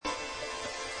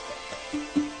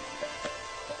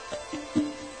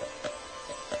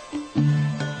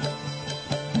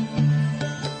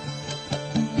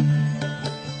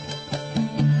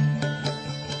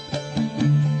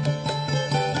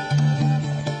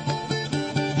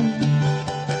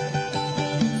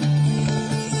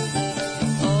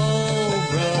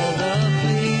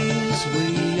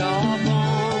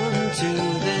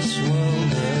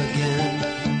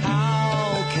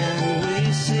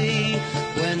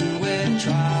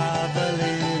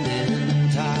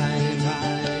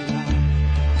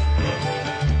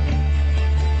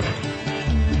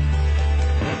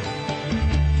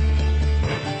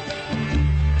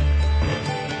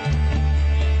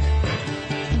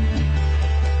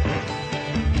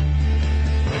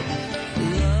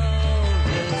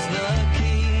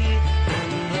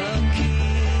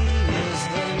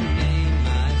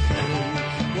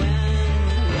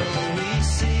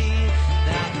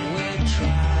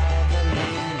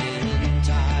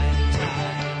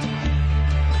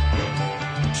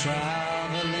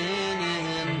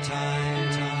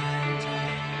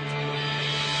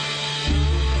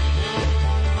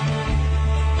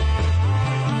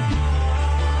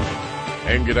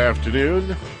And good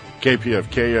afternoon.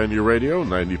 KPFK on your radio,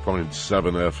 90.7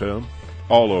 FM,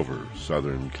 all over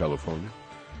Southern California.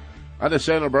 Out of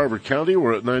Santa Barbara County,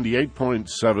 we're at 98.7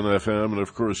 FM, and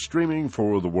of course, streaming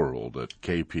for the world at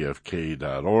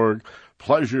kpfk.org.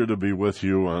 Pleasure to be with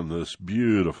you on this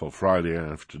beautiful Friday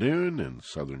afternoon in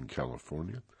Southern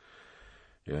California.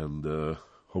 And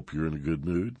hope you're in a good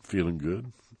mood, feeling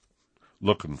good.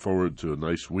 Looking forward to a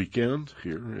nice weekend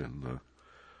here in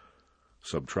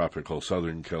subtropical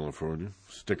Southern California.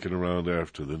 Sticking around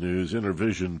after the news.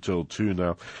 Intervision till 2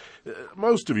 now.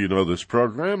 Most of you know this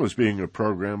program as being a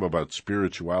program about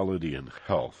spirituality and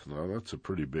health. Now, that's a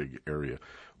pretty big area.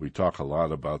 We talk a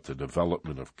lot about the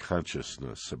development of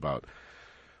consciousness, about,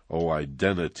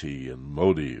 identity and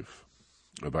motive,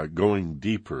 about going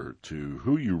deeper to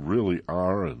who you really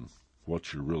are and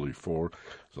what you're really for.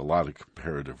 There's a lot of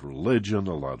comparative religion,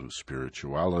 a lot of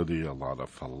spirituality, a lot of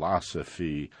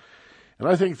philosophy. And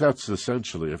I think that's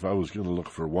essentially, if I was going to look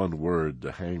for one word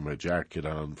to hang my jacket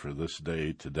on for this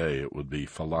day today, it would be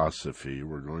philosophy.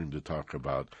 We're going to talk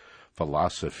about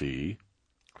philosophy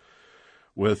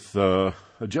with a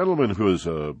gentleman who is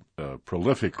a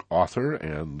prolific author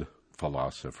and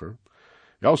philosopher.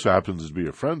 He also happens to be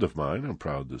a friend of mine, I'm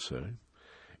proud to say.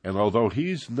 And although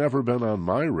he's never been on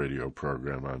my radio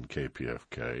program on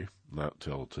KPFK, not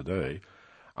till today,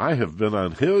 I have been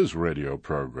on his radio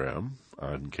program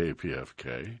on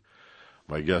KPFK.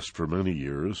 My guest for many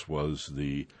years was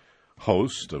the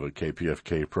host of a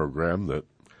KPFK program that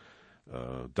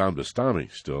Don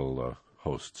Bastami still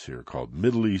hosts here called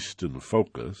Middle East in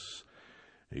Focus.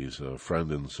 He's a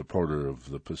friend and supporter of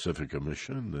the Pacifica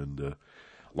Mission, and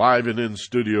live and in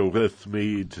studio with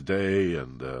me today,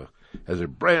 and has a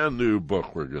brand new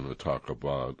book we're going to talk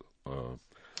about,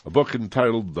 a book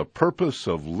entitled The Purpose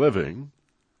of Living.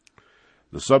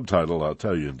 The subtitle, I'll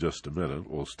tell you in just a minute.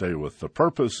 We'll stay with The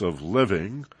Purpose of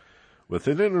Living, with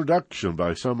an introduction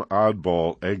by some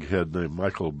oddball egghead named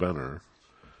Michael Benner.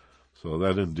 So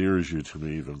that endears you to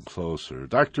me even closer.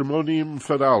 Dr. Moneim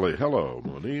Fadali. Hello,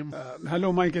 Moneim.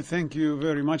 Hello, Michael. Thank you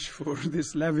very much for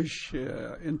this lavish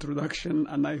introduction,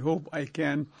 and I hope I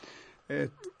can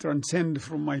transcend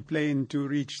from my plane to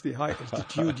reach the high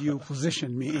altitude you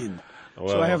positioned me in. Well,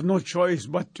 so I have no choice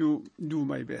but to do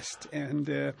my best.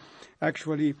 And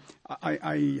actually,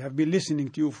 I have been listening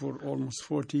to you for almost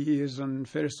 40 years, and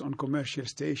first on commercial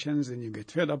stations, and you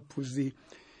get fed up with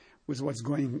what's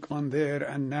going on there,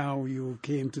 and now you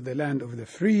came to the land of the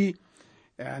free,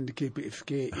 and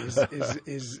KPFK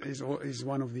is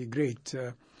one of the great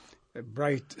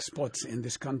bright spots in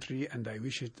this country, and I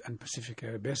wish it and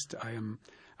Pacifica best. I am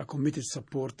a committed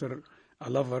supporter, a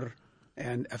lover,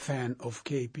 and a fan of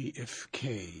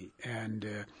KPFK and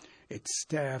its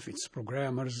staff, its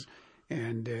programmers,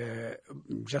 and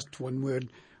just one word,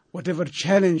 whatever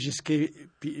challenges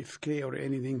KPFK or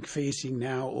anything facing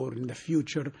now or in the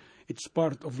future, it's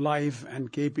part of life,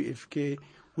 and KPFK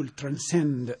will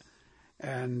transcend,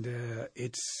 and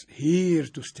it's here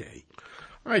to stay.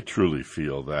 I truly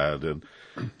feel that, and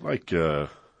like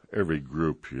every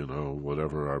group,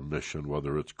 whatever our mission,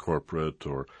 whether it's corporate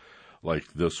or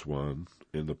like this one,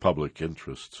 in the public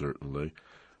interest, certainly.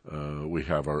 We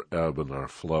have our ebb and our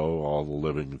flow. All the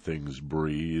living things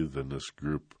breathe, and this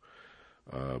group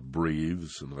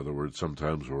breathes. In other words,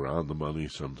 sometimes we're on the money,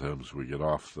 sometimes we get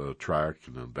off the track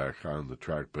and then back on the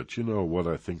track. But you know what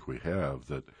I think we have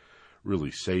that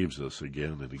really saves us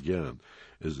again and again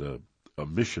is a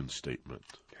mission statement.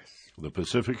 Yes. The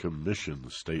Pacifica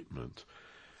mission statement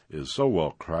is so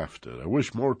well crafted. I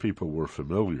wish more people were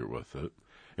familiar with it.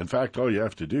 In fact, all you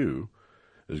have to do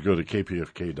is go to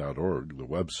kpfk.org, the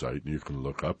website, and you can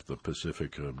look up the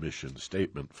Pacifica mission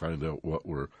statement, find out what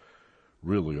we're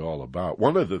really all about.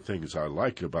 One of the things I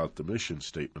like about the mission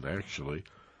statement, actually,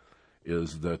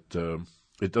 is that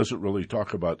it doesn't really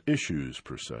talk about issues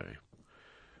per se.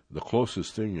 The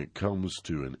closest thing it comes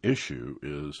to an issue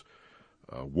is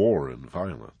war and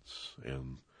violence,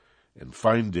 and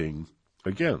finding,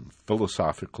 again,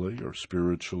 philosophically or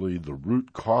spiritually, the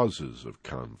root causes of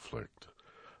conflict,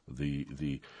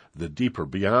 the deeper,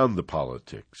 beyond the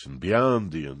politics and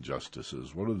beyond the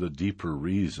injustices. What are the deeper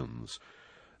reasons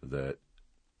that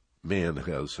man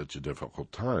has such a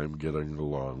difficult time getting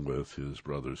along with his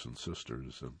brothers and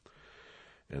sisters?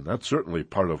 And that's certainly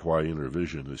part of why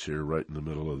Intervision is here right in the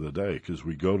middle of the day, because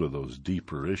we go to those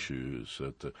deeper issues.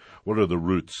 What are the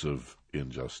roots of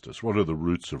injustice? What are the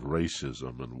roots of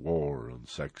racism and war and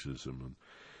sexism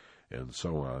and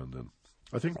so on? And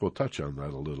I think we'll touch on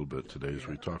that a little bit today as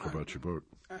we talk about your book.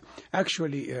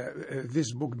 Actually,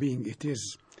 this book, being it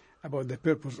is about the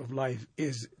purpose of life,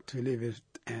 is to live it,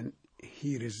 and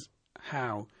here is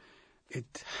how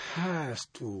it has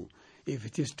to, if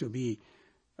it is to be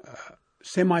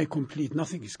semi-complete.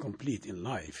 Nothing is complete in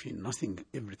life.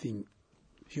 Everything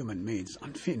human-made is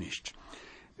unfinished.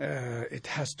 It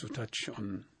has to touch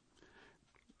on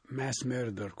mass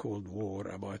murder, Cold War,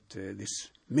 about this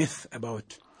myth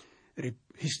about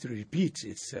history repeats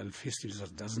itself. History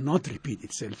does not repeat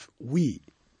itself. We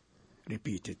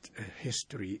repeat it.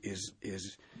 History is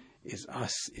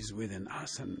us, is within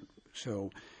us. And so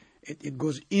it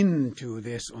goes into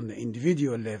this on the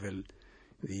individual level,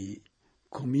 the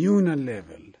communal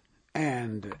level,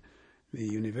 and the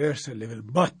universal level,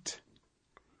 but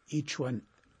each one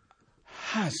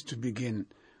has to begin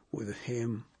with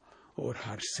him or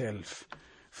herself.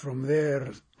 From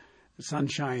there,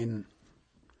 sunshine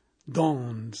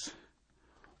dawns,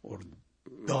 or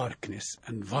darkness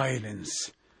and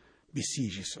violence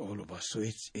besieges all of us. So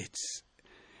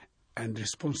and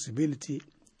responsibility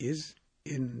is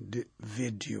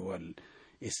individual,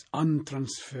 it's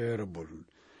untransferable.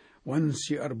 Once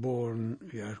you are born,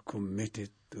 you are committed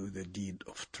to the deed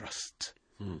of trust.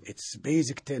 Its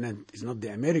basic tenet is not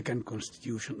the American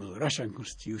Constitution or the Russian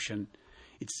Constitution.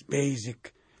 Its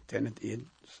basic tenet is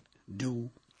do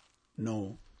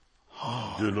no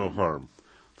harm. Do no harm.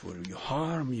 For you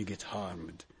harm, you get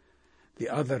harmed. The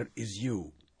other is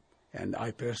you. And I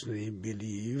personally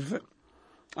believe,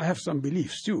 I have some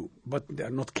beliefs too, but they are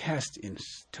not cast in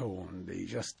stone. They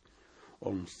just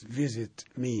almost visit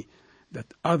me.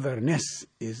 That otherness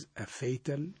is a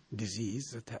fatal disease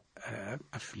that have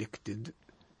afflicted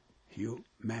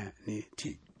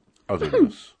humanity.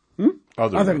 Otherness.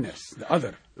 Otherness. The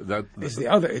other. It's the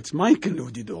other. It's Michael who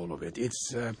did all of it. It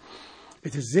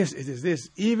is this.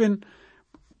 Even,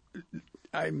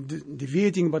 I'm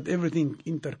deviating, but everything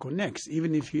interconnects.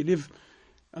 Even if you live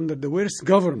under the worst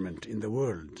government in the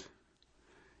world,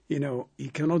 you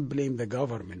cannot blame the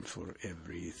government for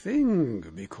everything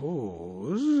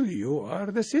because you are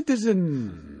the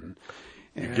citizen.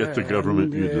 You get the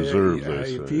government you deserve,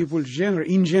 they say. People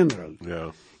in general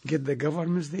yeah. get the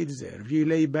governments they deserve. You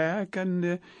lay back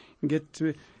and get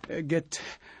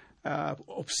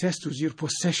obsessed with your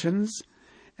possessions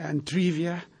and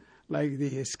trivia, like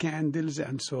the scandals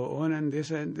and so on, and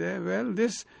this and well,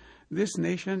 this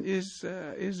nation is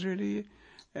really.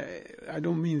 I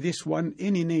don't mean this one.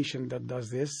 Any nation that does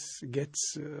this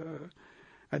gets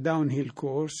a downhill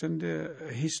course, and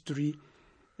history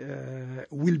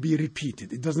will be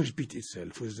repeated. It doesn't repeat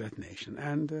itself with that nation.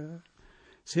 And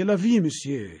c'est la vie,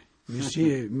 Monsieur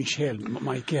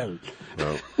Michael.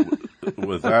 Well,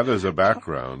 with that as a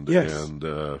background, yes. And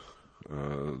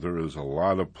there is a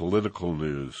lot of political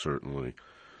news, certainly,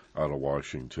 out of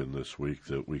Washington this week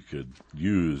that we could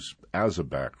use as a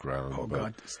background. Oh,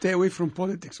 God. Stay away from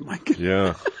politics, Michael.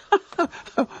 Yeah.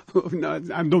 No,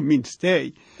 I don't mean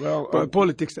stay. Well, but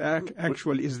politics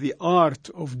actually is the art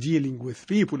of dealing with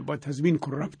people, but has been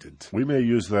corrupted. We may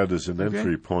use that as an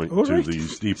entry point to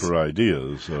these deeper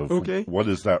ideas of what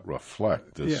does that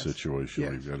reflect, this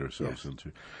situation we've got ourselves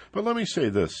into. But let me say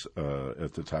this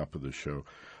at the top of the show.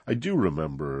 I do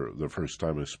remember the first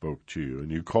time I spoke to you,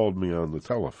 and you called me on the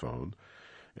telephone,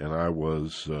 and I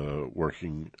was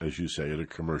working, as you say, at a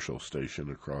commercial station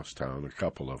across town, a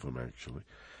couple of them actually.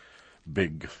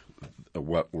 Big,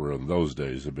 what were in those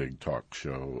days a big talk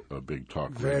show, a big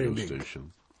talk radio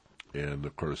station. And,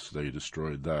 of course, they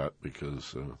destroyed that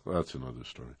because that's another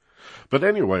story. But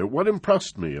anyway, what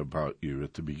impressed me about you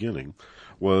at the beginning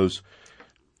was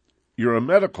you're a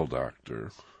medical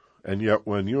doctor, And yet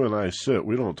when you and I sit,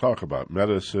 we don't talk about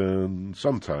medicine,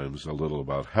 sometimes a little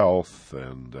about health,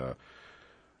 and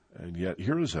yet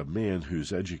here is a man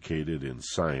who's educated in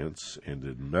science and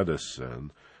in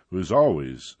medicine, who's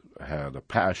always had a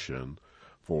passion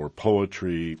for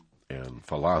poetry and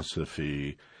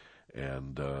philosophy,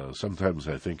 and sometimes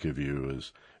I think of you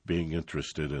as being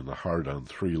interested in the heart on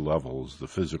three levels: the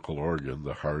physical organ,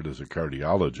 the heart, as a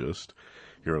cardiologist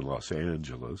here in Los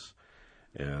Angeles,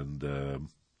 and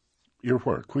you're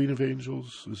where? Queen of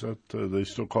Angels? Is that, they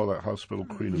still call that hospital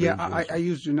Queen of Angels? Yeah, I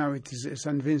used to now. It is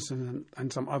St. Vincent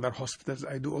and some other hospitals.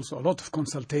 I do also a lot of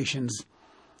consultations,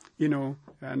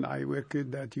 and I worked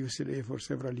at UCLA for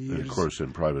several years. And of course,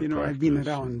 in private practice. I've been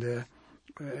around,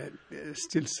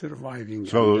 still surviving,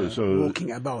 so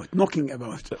walking about, knocking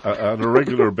about. On a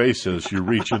regular basis, you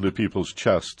reach into people's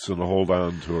chests and hold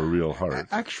on to a real heart.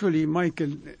 Actually,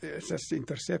 Michael, just to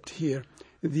intercept here,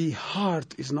 the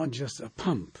heart is not just a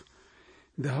pump.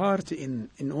 The heart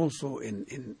also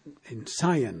in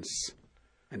science,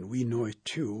 and we know it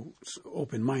too,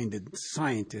 open-minded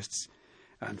scientists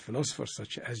and philosophers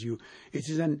such as you, it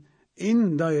is an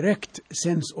indirect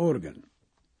sense organ.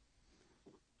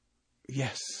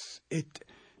 Yes, it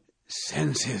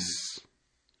senses.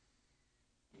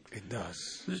 It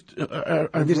does.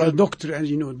 There's a doctrine,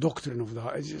 as you know, doctrine of the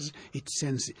heart. It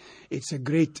senses. It's a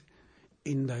great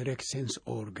indirect sense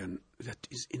organ that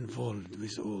is involved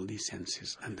with all these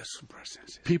senses and the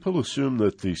suprasenses. People assume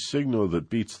that the signal that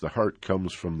beats the heart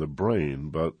comes from the brain,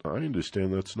 but I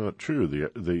understand that's not true.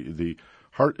 The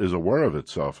heart is aware of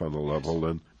itself on a level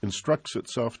and instructs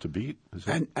itself to beat.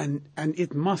 And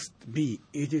it must be.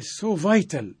 It is so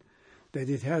vital that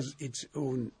it has its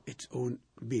own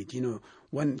beat.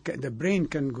 The brain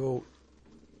can go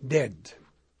dead,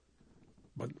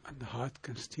 but the heart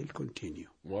can still continue.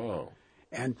 Wow.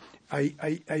 And I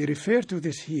refer to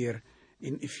this here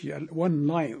if you one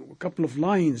line, a couple of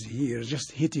lines here,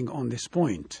 just hitting on this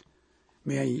point.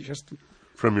 May I just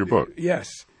from your book? Yes,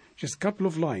 just a couple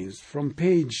of lines from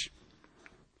page.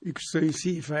 So you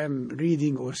see if I am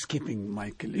reading or skipping,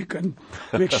 Michael. You can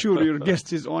make sure your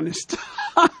guest is honest.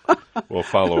 We'll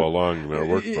follow along in our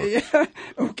workbook. Yeah.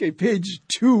 Okay, page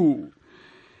 2.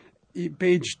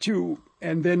 Page 2,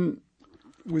 and then,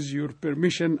 with your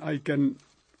permission, I can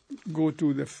go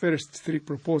to the first 3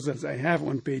 proposals I have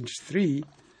on page 3.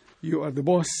 You are the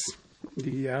boss,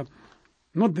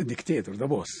 not the dictator, the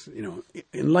boss,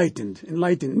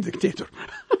 enlightened dictator.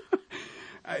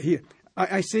 Here,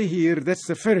 I say here, that's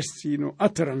the first,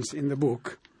 utterance in the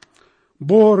book.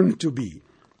 Born to be.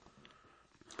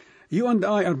 You and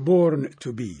I are born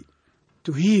to be,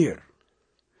 to hear,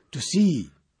 to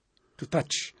see, to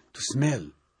touch, to smell,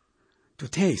 to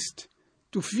taste,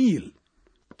 to feel,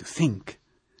 to think,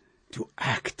 to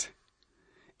act.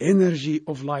 Energy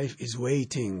of life is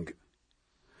waiting.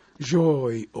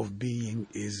 Joy of being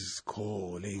is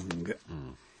calling.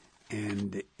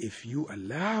 And if you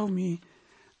allow me,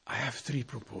 I have 3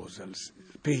 proposals.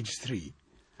 Page 3.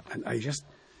 And I just,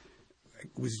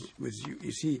 with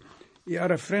you see, you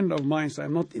are a friend of mine, so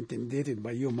I'm not intimidated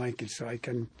by you, Michael, so I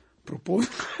can propose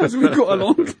as we go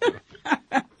along.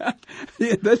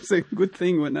 Yeah, that's a good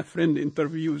thing when a friend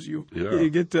interviews you. Yeah. You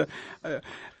get take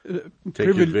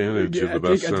advantage of the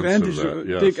best sense of that.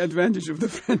 Yes. Take advantage of the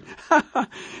friend.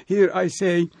 Here I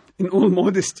say, in all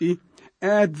modesty,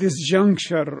 at this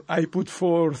juncture, I put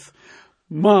forth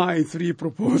my 3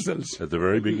 proposals. At the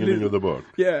very beginning of the book.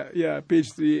 Yeah,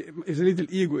 page 3. There's a little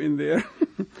ego in there.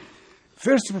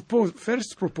 First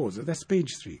proposal, that's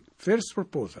page 3. First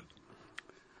proposal.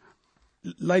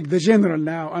 Like the general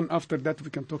now, and after that we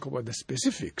can talk about the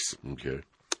specifics. Okay.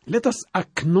 Let us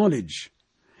acknowledge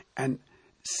and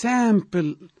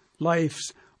sample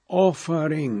life's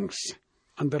offerings.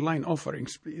 Underline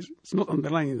offerings, please. It's not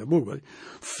underlined in the book, but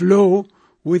flow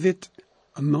with it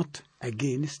and not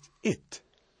against it.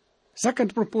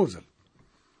 Second proposal.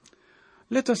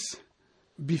 Let us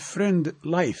befriend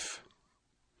life.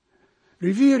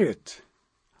 Revere it.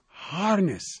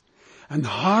 Harness and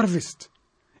harvest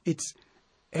its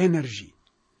energy,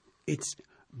 its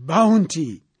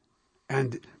bounty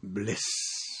and bliss.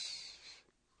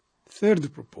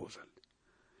 Third proposal.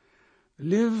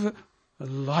 Live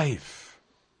life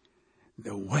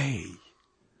the way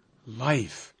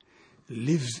life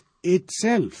lives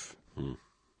itself.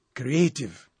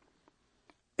 Creative,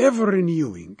 ever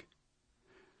renewing,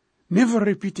 never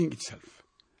repeating itself,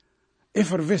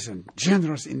 effervescent,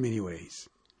 generous in many ways,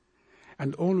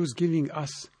 and always giving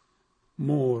us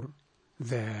more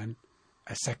than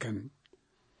a second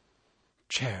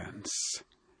chance.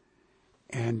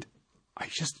 And I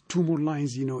just 2 more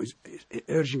lines, is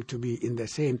urging to be in the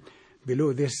same.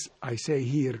 Below this, I say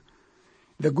here,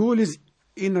 The goal is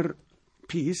inner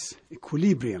peace,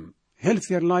 equilibrium,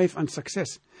 healthier life and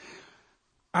success.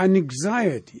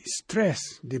 Anxiety,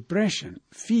 stress, depression,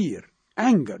 fear,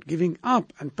 anger, giving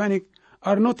up and panic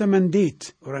are not a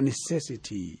mandate or a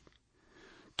necessity.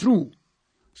 True,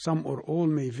 some or all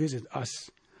may visit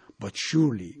us, but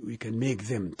surely we can make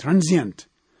them transient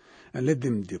and let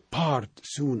them depart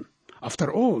soon.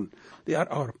 After all, they are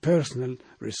our personal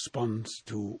response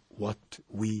to what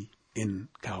we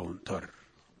encounter.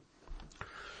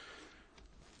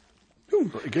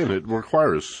 Again, it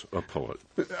requires a poet,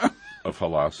 a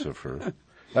philosopher.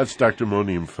 That's Dr.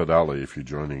 Moneim Fadali, if you're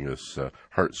joining us,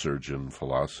 heart surgeon,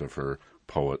 philosopher,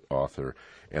 poet, author,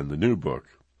 and the new book,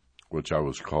 which I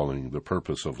was calling The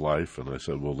Purpose of Life, and I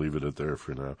said we'll leave it at there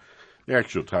for now. The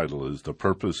actual title is The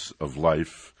Purpose of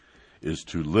Life is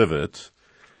to Live It,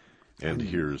 and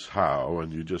Here's How,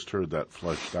 and you just heard that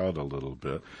fleshed out a little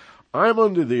bit. I'm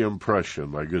under the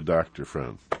impression, my good doctor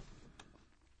friend,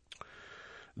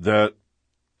 that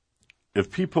if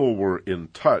people were in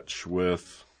touch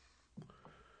with,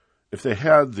 if they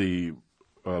had the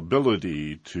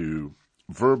ability to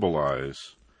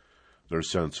verbalize their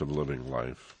sense of living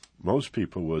life, most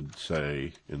people would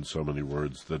say, in so many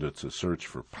words, that it's a search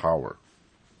for power.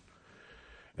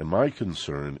 And my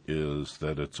concern is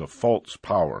that it's a false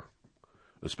power,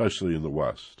 especially in the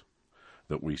West,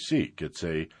 that we seek. It's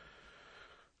a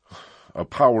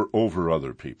power over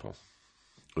other people.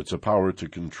 It's a power to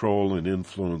control and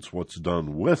influence what's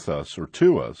done with us, or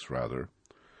to us, rather,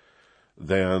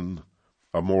 than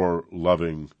a more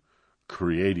loving,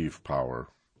 creative power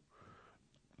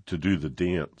to do the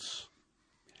dance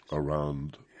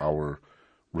around our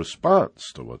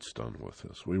response to what's done with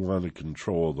us. We want to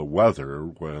control the weather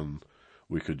when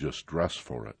we could just dress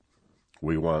for it.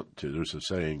 We want to, there's a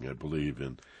saying, I believe,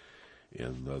 in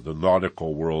the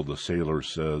nautical world, the sailor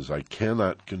says, I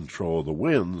cannot control the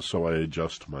wind, so I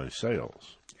adjust my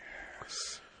sails.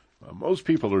 Yes. Most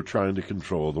people are trying to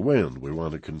control the wind. We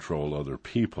want to control other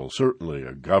people, certainly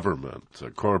a government,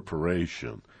 a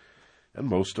corporation. And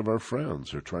most of our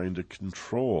friends are trying to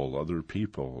control other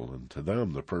people, and to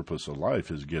them the purpose of life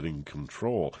is getting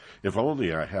control. If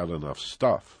only I had enough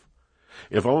stuff.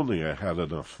 If only I had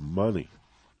enough money.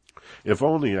 If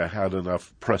only I had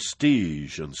enough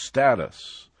prestige and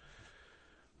status,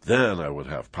 then I would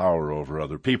have power over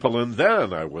other people, and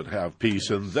then I would have peace,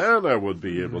 and then I would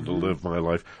be able to live my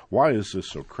life. Why is this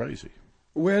so crazy?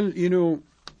 Well,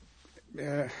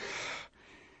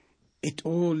 it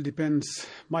all depends,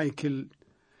 Michael,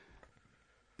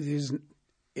 is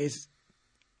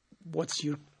what's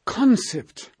your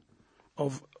concept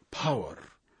of power?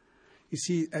 You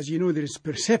see, as you know, there is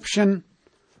perception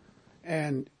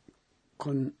and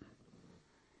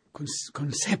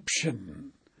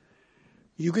conception.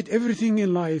 You get everything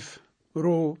in life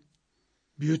raw,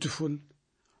 beautiful,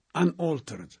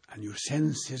 unaltered, and your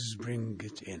senses bring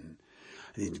it in.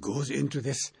 And it goes into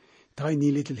this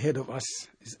tiny little head of us,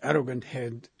 this arrogant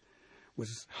head, with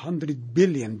 100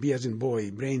 billion, B as in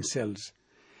boy, brain cells,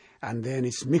 and then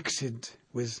it's mixed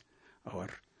with our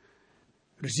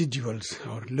residuals,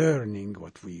 our learning,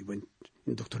 what we went,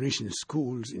 indoctrination in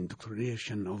schools,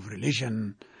 indoctrination of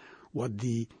religion, what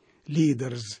the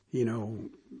leaders, the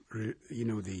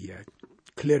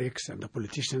clerics and the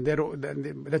politicians,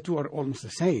 the two are almost the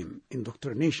same.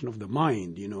 Indoctrination of the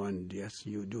mind, and yes,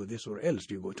 you do this or else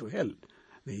you go to hell.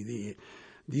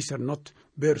 These are not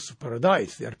birds of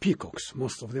paradise. They are peacocks.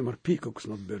 Most of them are peacocks,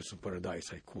 not birds of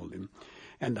paradise, I call them.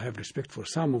 And I have respect for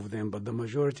some of them, but the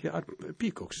majority are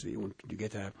peacocks. You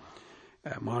get a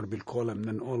marble column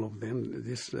and all of them,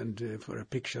 this and for a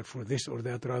picture for this or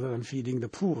that, rather than feeding the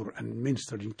poor and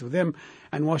ministering to them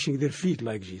and washing their feet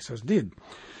like Jesus did.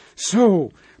 So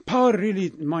power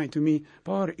really, to me,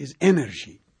 power is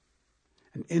energy.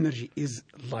 And energy is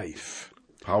life.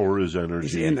 Power is energy.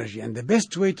 Is energy. And the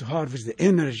best way to harvest the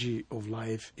energy of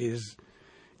life is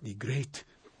the great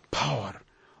power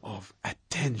of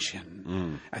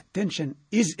attention. Attention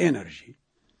is energy.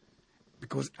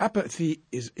 Because apathy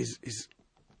is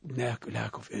lack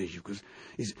of energy, because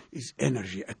is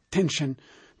energy. Attention,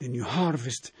 then you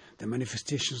harvest the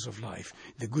manifestations of life,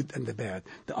 the good and the bad,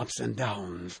 the ups and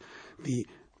downs,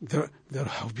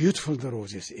 how beautiful the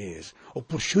roses is,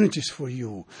 opportunities for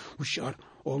you, which are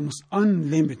almost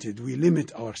unlimited. We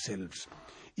limit ourselves.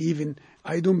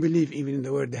 I don't believe even in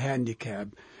the word handicap.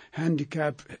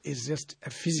 Handicap is just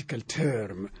a physical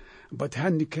term, but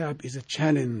handicap is a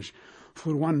challenge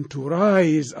for one to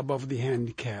rise above the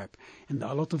handicap. And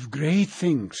a lot of great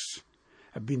things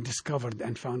have been discovered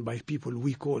and found by people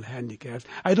we call handicaps.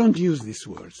 I don't use these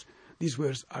words. These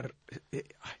words are,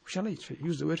 shall I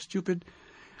use the word stupid?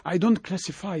 I don't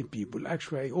classify people.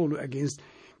 Actually, I always against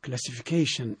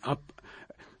classification up,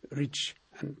 rich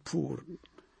and poor,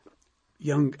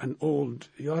 young and old.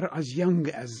 You are as young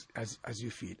as you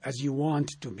feel, as you want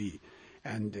to be.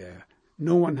 And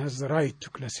no one has the right to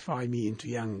classify me into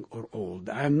young or old.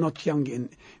 I am not young in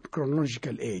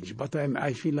chronological age, but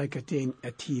I feel like a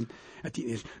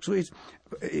teenage. So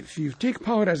if you take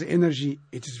power as energy,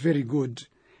 it is very good.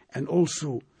 And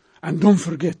also, and don't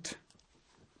forget,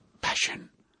 passion.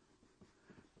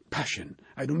 Passion.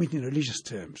 I don't mean in religious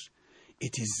terms.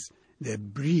 It is the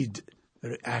breed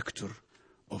reactor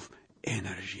of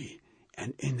energy.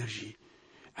 And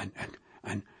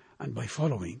by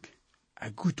following a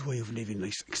good way of living,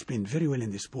 like explained very well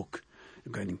in this book,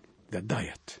 regarding the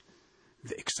diet,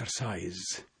 the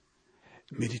exercise,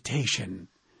 meditation,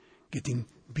 getting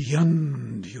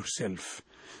beyond yourself,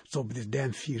 stop this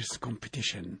damn fierce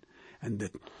competition and the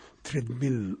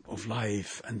treadmill of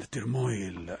life and the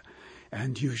turmoil,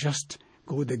 and you just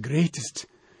go the greatest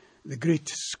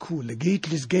school, the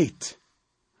gateless gate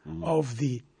of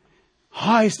the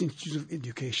highest institution of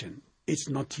education. It's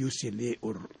not UCLA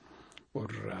or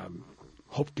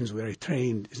Hopkins, where I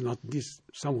trained. Is not this.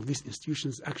 Some of these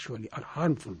institutions actually are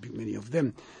harmful. Many of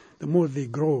them, the more they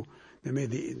grow, the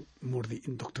more they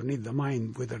indoctrinate the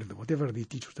mind. Whatever they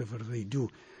teach, whatever they do,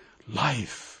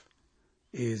 life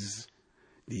is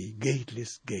the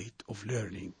gateless gate of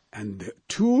learning. And the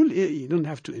tool, you don't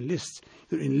have to enlist.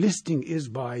 Your enlisting is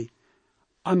by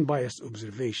unbiased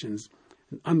observations.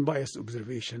 And unbiased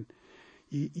observation,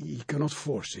 you cannot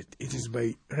force it. It is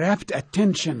by rapt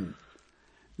attention.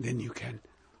 Then you can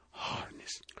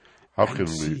harness. How can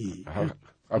we?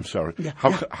 I'm sorry. Yeah,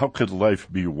 how could life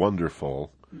be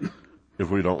wonderful if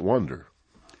we don't wonder?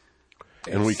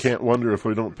 Yes. And we can't wonder if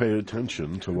we don't pay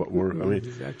attention to what we're. I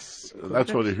mean, that's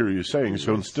what I hear you saying.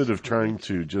 So instead of trying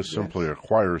to just simply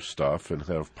acquire stuff and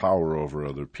have power over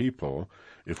other people,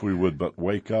 if we would but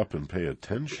wake up and pay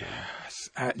attention.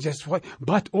 Yes, just what.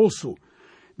 But also,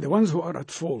 the ones who are at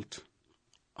fault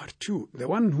are two. The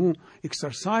one who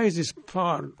exercises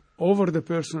power over the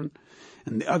person,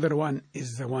 and the other one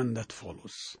is the one that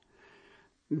follows.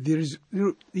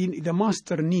 The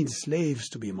master needs slaves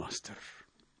to be master.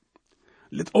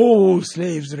 Let all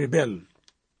slaves rebel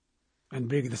and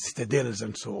break the citadels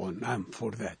and so on. I'm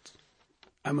for that.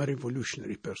 I'm a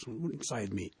revolutionary person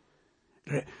inside me.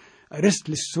 A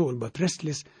restless soul, but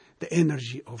restless the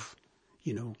energy of,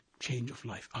 change of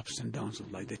life, ups and downs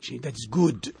of life, that change. That's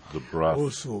good. The breath.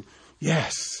 Also,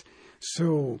 yes.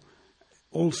 So,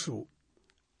 also,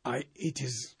 it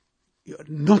is, you are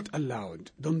not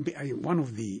allowed. Don't be. One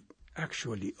of the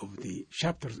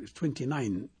chapters is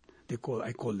 29.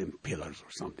 I call them pillars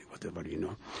or something, whatever,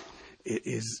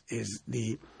 is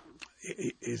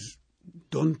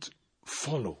don't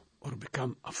follow or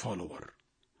become a follower.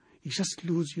 You just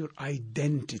lose your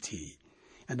identity.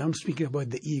 And I'm speaking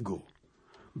about the ego.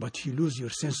 But you lose your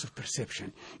sense of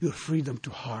perception, your freedom to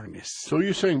harness. So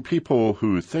you're saying people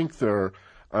who think they're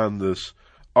on this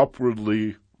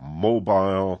upwardly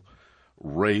mobile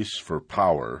race for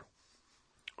power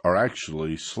are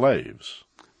actually slaves.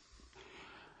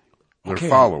 They're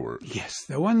followers. Yes,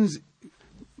 the ones,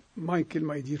 Michael,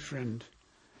 my dear friend,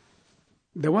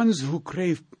 the ones who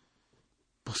crave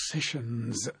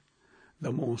possessions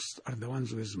the most are the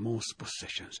ones with most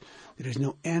possessions. There is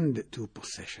no end to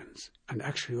possessions. And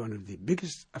actually one of the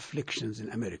biggest afflictions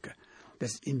in America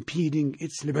that's impeding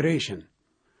its liberation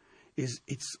is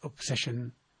its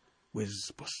obsession with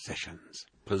possessions.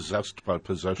 Possessed by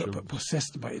possession?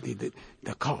 Possessed by the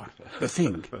car, the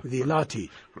thing, the latte.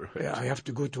 Right. I have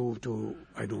to go to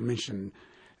I don't mention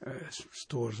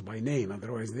stores by name,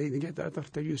 otherwise they get that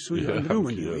after you sue you and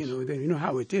ruin you. Yes. You know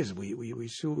how it is. We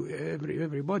sue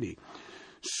everybody.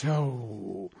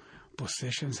 So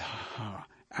possessions,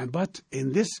 but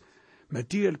in this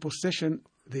material possession,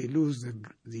 they lose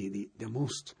the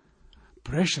most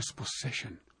precious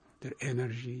possession, their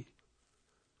energy,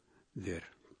 their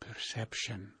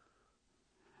perception,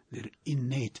 their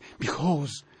innate.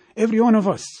 Because every one of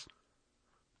us,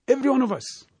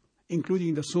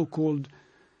 including the so-called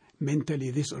mentally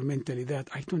this or mentally that,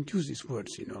 I don't use these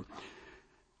words,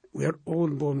 We are all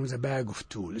born with a bag of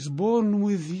tools, born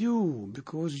with you,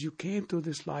 because you came to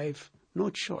this life,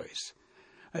 no choice.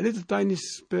 A little tiny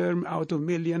sperm out of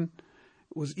million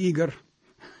was eager,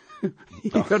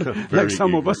 like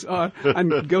some of us are,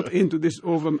 and got into this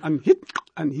ovum and hit,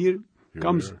 and here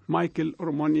comes Michael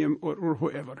or Moneim or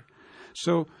whoever.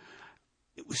 So,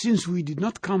 since we did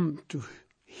not come to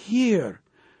here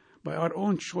by our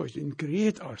own choice and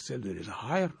create ourselves, there is a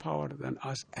higher power than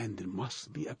us, and there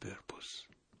must be a purpose.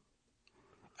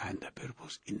 And the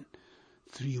purpose in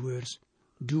 3 words,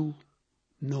 do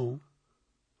no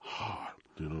harm.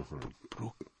 Do no harm.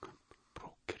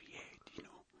 Procreate,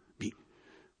 the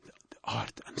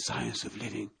art and science of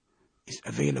living is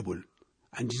available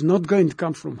and is not going to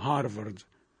come from Harvard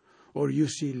or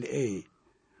UCLA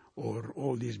or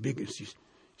all these big institutes.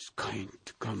 It's going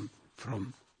to come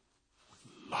from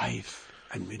life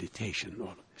and meditation, all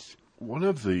of this. One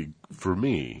of the, for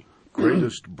me,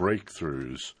 greatest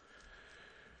breakthroughs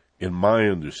in my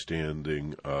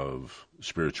understanding of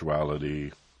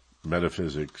spirituality,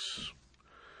 metaphysics,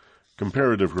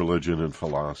 comparative religion, and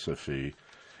philosophy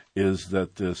is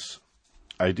that this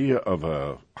idea of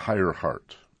a higher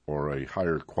heart or a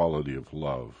higher quality of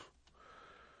love.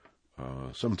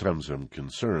 Sometimes I'm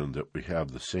concerned that we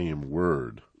have the same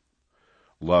word,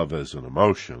 love as an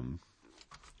emotion,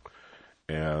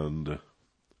 and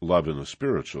love in a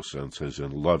spiritual sense as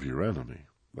in love your enemy.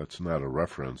 That's not a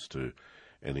reference to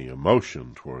any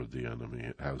emotion toward the enemy.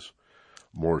 It has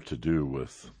more to do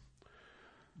with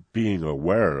being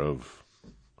aware of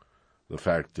the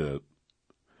fact that,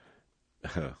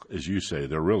 as you say,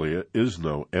 there really is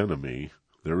no enemy.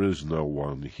 There is no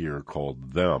one here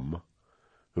called them,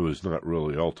 who is not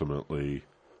really ultimately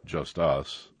just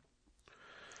us.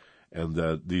 And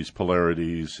that these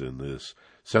polarities and this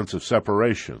sense of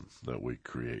separation that we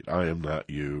create, I am not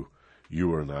you,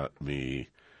 you are not me.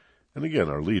 And again,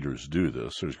 our leaders do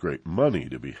this. There's great money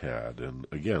to be had, and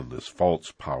again, this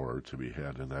false power to be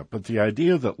had in that. But the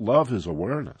idea that love is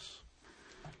awareness,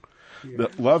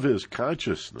 that love is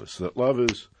consciousness, that love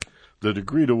is the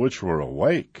degree to which we're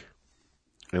awake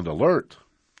and alert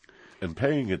and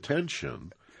paying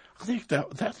attention, I think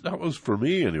that was, for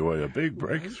me anyway, a big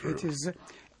breakthrough. It is.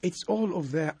 It's all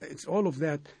of that. It's all of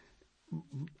that.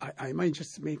 I might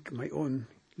just make my own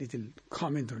little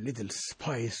comment or little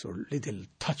spice or little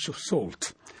touch of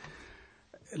salt.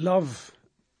 Love,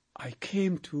 I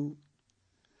came to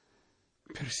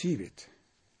perceive it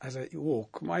as I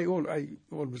walk. I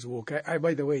always walk. I,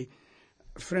 by the way,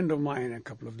 a friend of mine a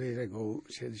couple of days ago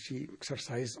said she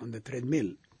exercised on the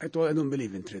treadmill. I told her I don't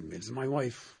believe in treadmills. My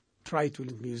wife tried to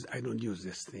let me use. I don't use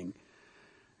this thing.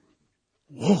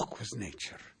 Walk with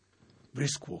nature.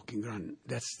 Brisk walking, run.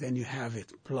 Then you have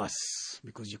it. Plus,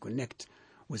 because you connect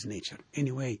with nature.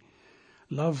 Anyway,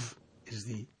 love is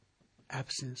the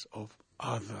absence of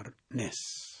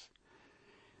otherness.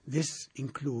 This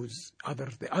includes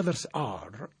others. The others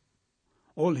are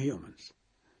all humans.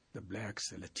 The blacks,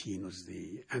 the Latinos,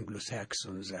 the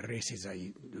Anglo-Saxons, the races.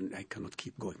 I cannot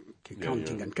keep going,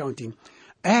 counting and counting.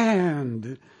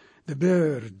 And the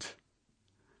bird,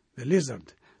 the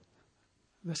lizard,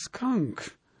 the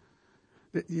skunk.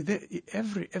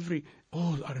 Every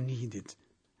all are needed.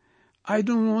 I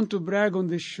don't want to brag on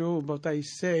this show, but I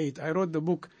say it. I wrote the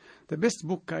book, the best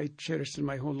book I cherished in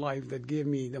my whole life that gave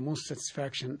me the most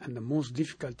satisfaction and the most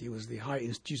difficulty was the High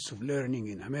Institutes of Learning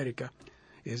in America,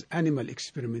 is Animal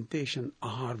Experimentation, A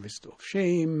Harvest of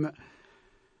Shame.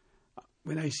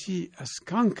 When I see a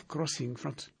skunk crossing in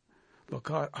front of a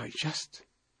car,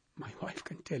 my wife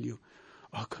can tell you,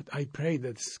 oh God, I pray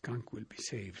that the skunk will be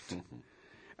saved. Mm-hmm.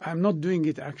 I'm not doing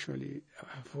it actually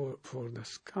for the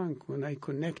skunk. When I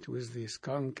connect with the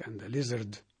skunk and the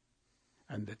lizard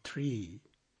and the tree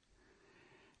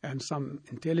and some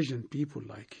intelligent people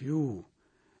like you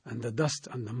and the dust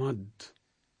and the mud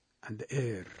and the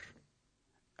air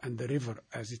and the river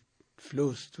as it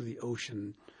flows to the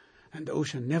ocean, and the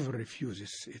ocean never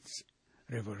refuses its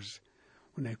rivers.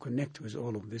 When I connect with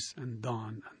all of this and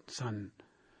dawn and sun,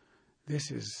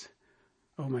 this is,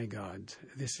 oh my God,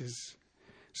 this is...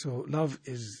 So love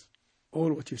is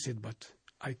all what you said, but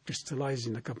I crystallize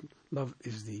in a couple. Love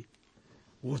is the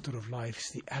water of life,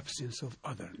 it's the absence of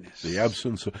otherness. The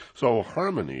absence of... So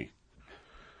harmony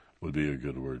would be a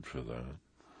good word for that.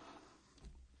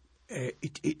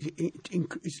 It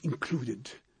is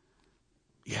included.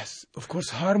 Yes, of course,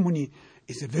 harmony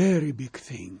is a very big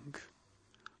thing.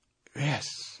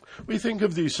 Yes. We think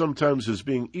of these sometimes as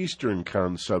being Eastern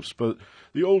concepts, but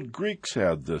the old Greeks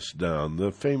had this down.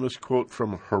 The famous quote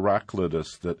from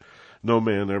Heraclitus that no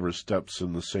man ever steps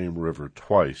in the same river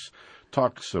twice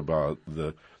talks about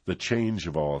the change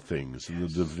of all things and the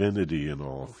divinity in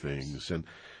all things.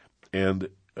 And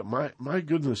my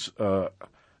goodness,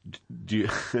 do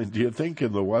you think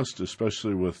in the West,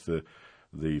 especially with the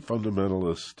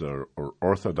fundamentalist or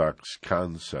orthodox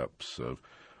concepts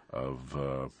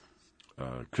of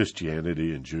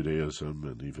Christianity and Judaism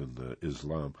and even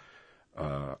Islam,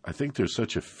 I think there's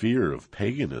such a fear of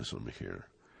paganism here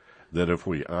that if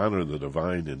we honor the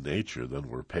divine in nature, then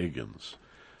we're pagans.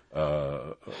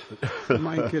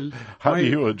 Michael, how do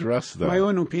you address that? My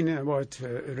own opinion about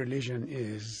religion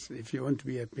is, if you want to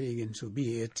be a pagan, so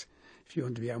be it. If you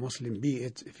want to be a Muslim, be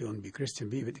it. If you want to be Christian,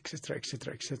 be it, etc.,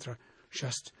 etc., etc.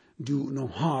 Just do no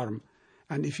harm.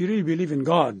 And if you really believe in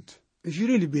God, if you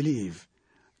really believe,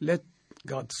 let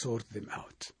God sort them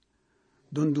out.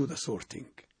 Don't do the sorting.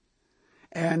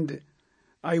 And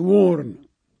I warn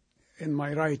in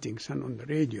my writings and on the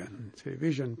radio and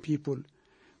television, people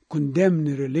condemn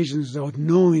the religions without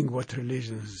knowing what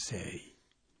religions say.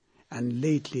 And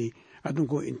lately, I don't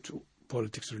go into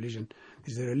politics, religion.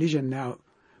 There's a religion now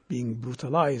being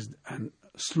brutalized and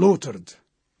slaughtered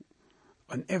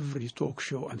on every talk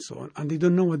show and so on. And they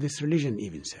don't know what this religion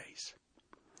even says.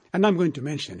 And I'm going to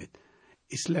mention it.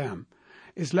 Islam.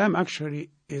 Islam actually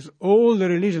is all the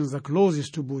religions, the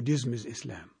closest to Buddhism is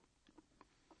Islam.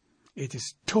 It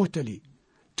is totally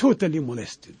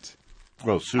molested.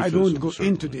 Well, Sufism, I don't go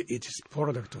certainly. into it is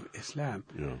product of Islam.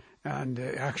 Yeah. And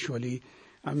actually,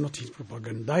 I'm not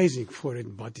propagandizing for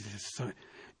it, but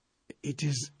it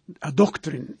is a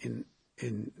doctrine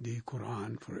in the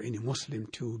Quran for any Muslim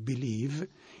to believe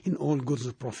in all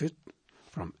God's prophet,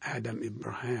 from Adam,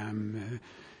 Abraham,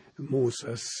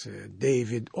 Moses,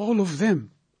 David, all of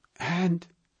them, and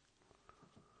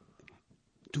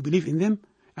to believe in them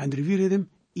and revere them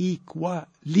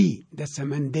equally. That's a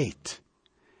mandate.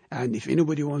 And if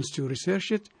anybody wants to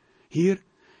research it, here,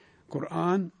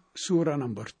 Quran, Surah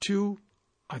number 2,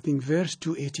 I think verse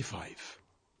 285.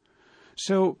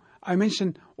 So I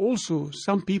mentioned also,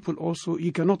 some people also,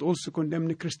 you cannot also condemn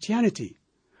the Christianity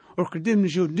or condemn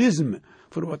Judaism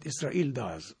for what Israel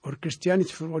does, or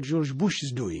Christianity for what George Bush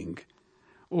is doing,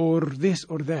 or this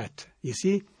or that. You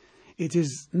see, it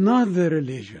is not the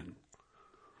religion.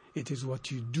 It is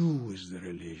what you do with the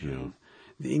religion. Yeah.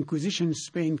 The Inquisition in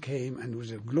Spain came and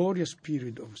was a glorious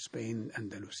period of Spain,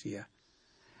 Andalusia,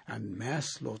 and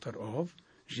mass slaughter of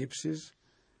gypsies,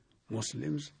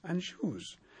 Muslims, and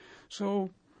Jews.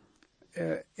 So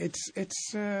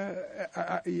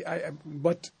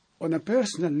but on a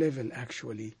personal level,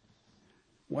 actually,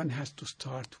 one has to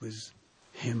start with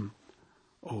him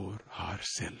or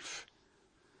herself.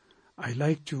 I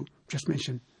like to just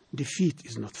mention, defeat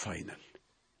is not final.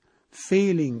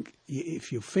 Failing,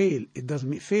 if you fail, it doesn't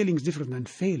mean failing is different than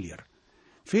failure.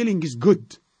 Failing is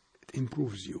good; it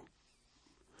improves you.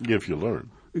 If you learn,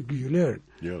 you learn.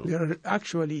 Yeah.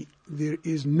 There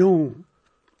is no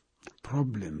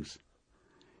problems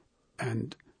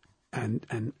and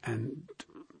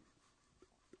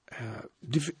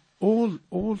all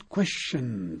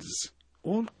questions,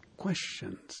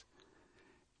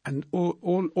 and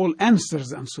all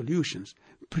answers and solutions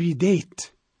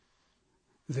predate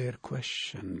their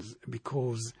questions,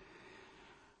 because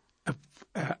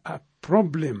a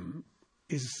problem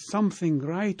is something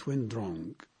right when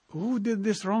wrong. Who did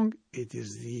this wrong? It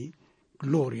is the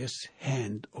glorious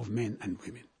hand of men and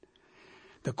women.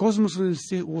 The cosmos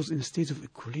was in a state of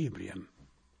equilibrium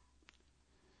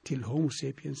till Homo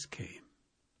sapiens came,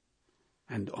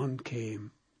 and on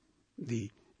came the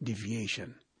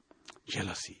deviation,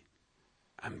 jealousy,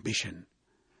 ambition,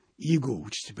 ego,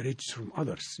 which separates from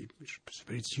others, which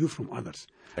separates you from others.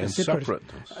 And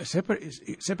separateness.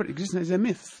 Separate existence is a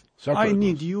myth. I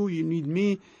need you, you need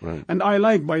me. Right. And I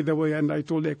like, by the way, and I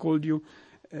called you,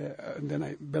 and then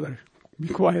I better be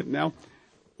quiet now,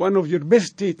 one of your best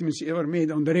statements you ever made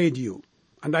on the radio,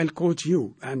 and I'll quote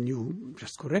you, and you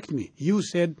just correct me. You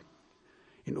said,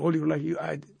 in all your life, you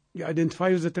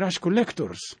identify with the trash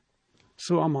collectors.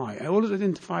 So am I. I always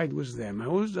identified with them. I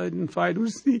always identified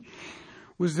with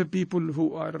the people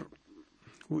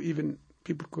who even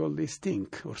people call they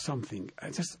stink or something.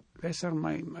 Those are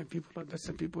my people. That's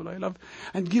the people I love,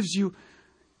 and gives you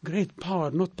great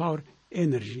power, not power,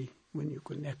 energy when you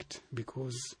connect,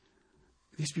 because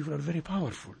these people are very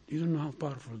powerful. You don't know how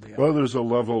powerful they are. Well, there's a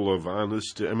level of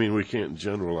honesty. I mean, we can't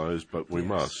generalize, but we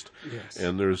must. Yes.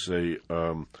 And there's a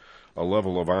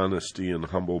level of honesty in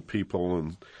humble people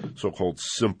and so-called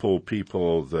simple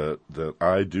people that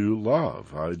I do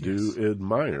love, I do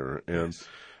admire, and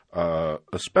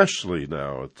especially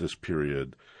now at this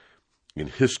period in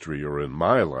history, or in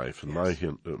my life, in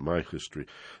my history,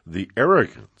 the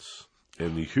arrogance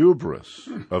and the hubris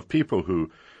of people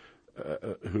who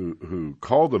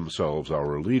call themselves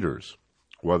our leaders,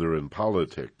 whether in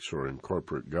politics or in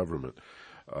corporate government.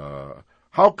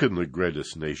 How can the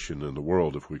greatest nation in the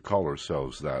world, if we call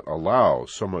ourselves that, allow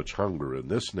so much hunger in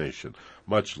this nation,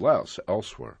 much less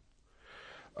elsewhere?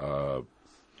 And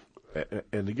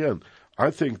again,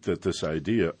 I think that this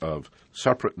idea of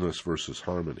separateness versus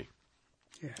harmony,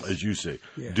 as you say,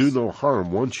 do no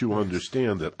harm. Once you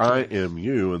understand that I am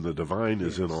you and the divine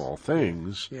is in all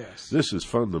things, this is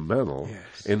fundamental.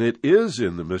 And it is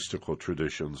in the mystical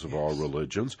traditions of all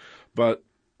religions, but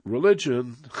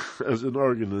religion, as an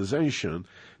organization,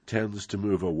 tends to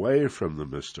move away from the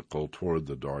mystical toward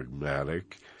the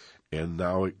dogmatic, and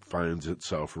now it finds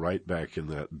itself right back in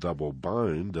that double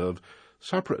bind of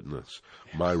separateness.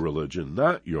 Yes. My religion,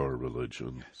 not your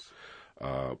religion.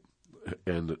 Yes.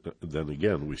 And then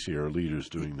again, we see our leaders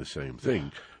doing the same thing.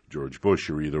 Yeah. George Bush,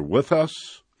 you're either with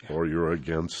us or you're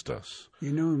against us.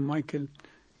 You know, Michael,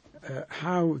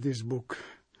 how this book,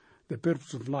 The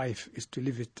Purpose of Life, is to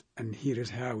live it, and here is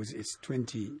how. It's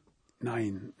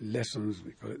 29 lessons,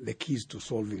 the keys to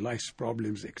solving life's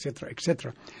problems, etc.,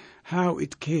 etc. How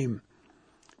it came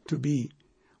to be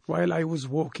while I was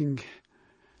walking,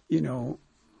 in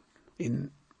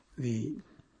the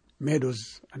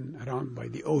meadows and around by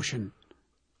the ocean,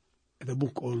 the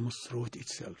book almost wrote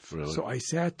itself. Really? So I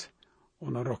sat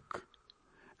on a rock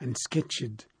and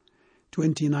sketched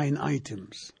 29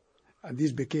 items. And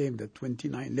this became the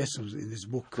 29 lessons in this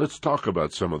book. Let's talk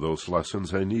about some of those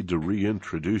lessons. I need to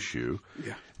reintroduce you.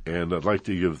 Yeah. And I'd like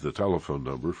to give the telephone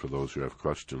number for those who have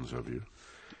questions of you.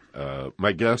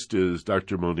 My guest is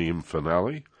Dr. Moneim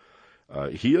Fadali.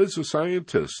 He is a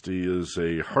scientist. He is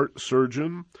a heart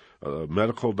surgeon, a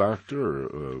medical doctor,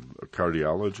 a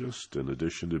cardiologist. In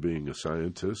addition to being a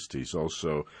scientist, he's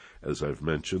also, as I've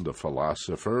mentioned, a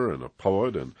philosopher and a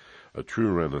poet and a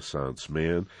true Renaissance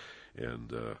man.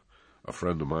 And a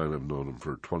friend of mine, I've known him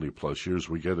for 20-plus years.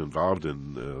 We get involved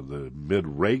in the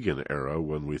mid-Reagan era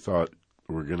when we thought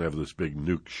we were going to have this big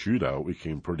nuke shootout. We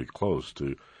came pretty close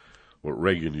to what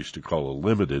Reagan used to call a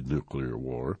limited nuclear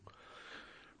war,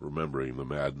 remembering the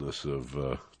madness of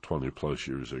 20-plus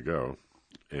years ago.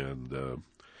 And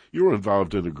you were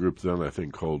involved in a group then, I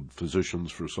think, called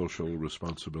Physicians for Social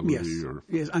Responsibility.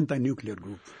 Yes, anti-nuclear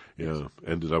group. Yeah, yes.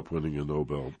 Ended up winning a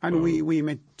Nobel. And we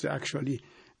met, actually,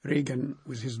 Reagan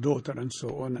with his daughter and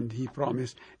so on, and he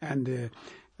promised. And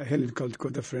Helen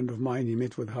Caldicott, a friend of mine, he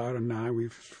met with her, and a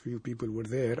few people were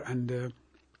there, and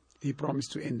he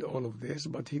promised to end all of this,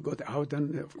 but he got out,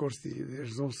 and of course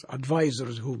there's those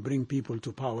advisors who bring people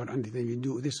to power, and they will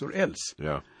do this or else.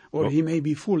 Yeah. Or he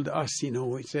maybe fooled us,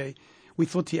 we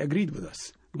thought he agreed with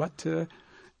us, but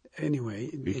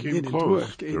anyway, it didn't close.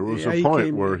 work. There was a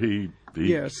point where he...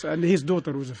 Yes, and his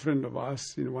daughter was a friend of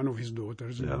ours, one of his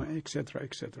daughters, et cetera,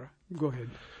 et cetera. Go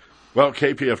ahead. Well,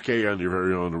 KPFK on your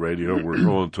very own radio. We're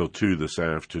going until 2 this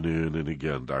afternoon. And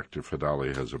again, Dr.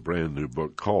 Fadali has a brand new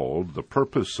book called The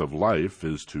Purpose of Life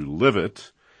is to Live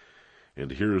It.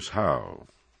 And here's how.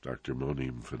 Dr.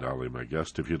 Moneim Fadali, my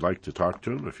guest. If you'd like to talk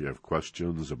to him, if you have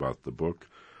questions about the book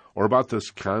or about this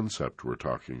concept we're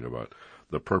talking about,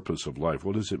 the purpose of life,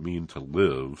 what does it mean to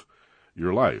live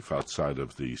your life outside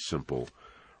of the simple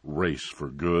race for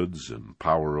goods and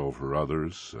power over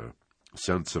others,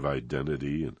 sense of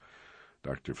identity? And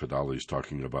Dr. Fadali's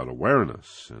talking about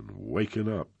awareness and waking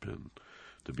up and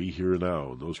to be here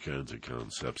now and those kinds of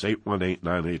concepts.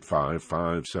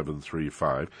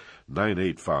 818-985-5735,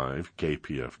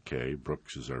 985-KPFK.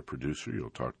 Brooks is our producer.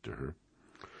 You'll talk to her.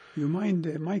 You mind,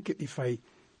 Michael, if I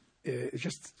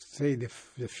just say the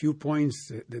few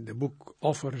points that the book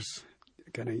offers?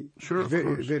 Can I? Sure,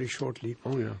 very shortly.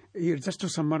 Oh, yeah. Here, just to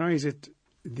summarize it,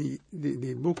 the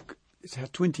book has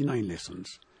 29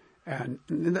 lessons. And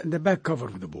the back cover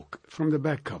of the book, from the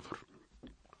back cover,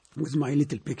 with my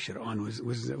little picture on,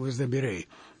 was the beret.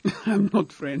 I'm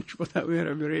not French, but I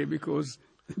wear a beret because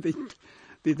they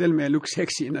tell me I look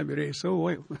sexy in a beret. So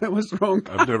I was wrong.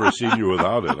 I've never seen you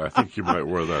without it. I think you might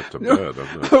wear that to bed.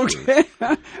 I'm not okay.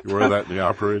 Sure. You wear that in the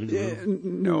operating room?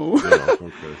 No.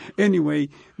 Okay. Anyway,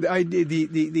 they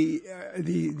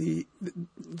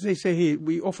say here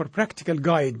we offer practical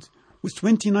guide with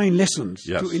 29 lessons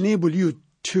to enable you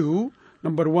to,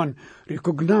 number one,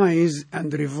 recognize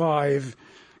and revive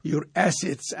your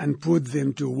assets and put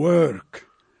them to work.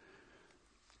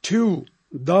 2,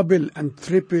 double and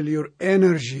triple your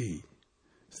energy.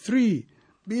 3,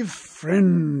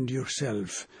 befriend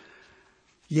yourself,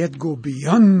 yet go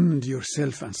beyond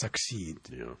yourself and succeed.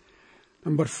 Yeah.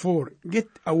 Number 4, get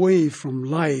away from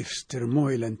life's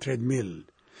turmoil and treadmill.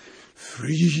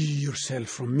 Free yourself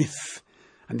from myth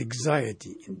and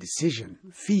anxiety, indecision,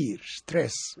 fear,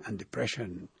 stress, and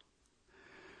depression.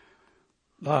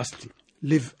 Lastly,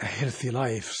 live a healthy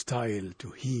lifestyle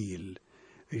to heal,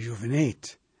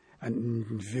 rejuvenate, and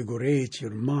invigorate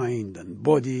your mind and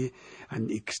body,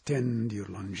 and extend your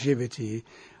longevity.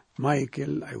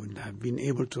 Michael, I wouldn't have been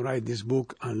able to write this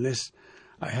book unless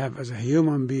I have, as a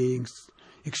human being,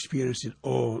 experienced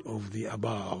all of the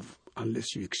above.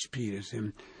 Unless you experience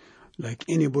them. Like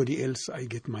anybody else, I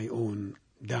get my own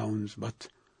downs, but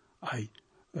I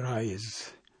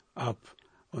rise up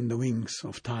on the wings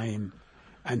of time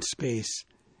and space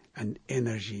and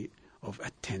energy of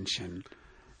attention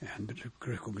and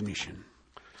recognition.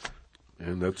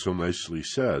 And that's so nicely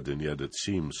said, and yet it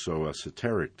seems so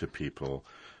esoteric to people.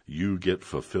 You get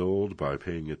fulfilled by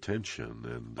paying attention,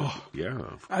 and yeah,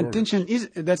 of course. Attention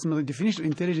that's my definition of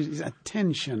intelligence, is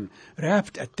attention,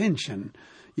 rapt attention.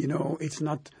 It's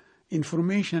not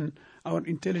information. Our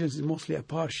intelligence is mostly a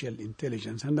partial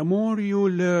intelligence, and the more you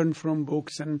learn from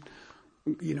books and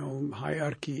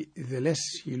hierarchy, the less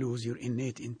you lose your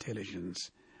innate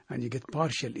intelligence. And you get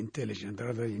partial intelligence,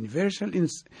 rather universal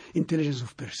intelligence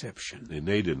of perception.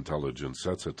 Innate intelligence,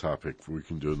 that's a topic we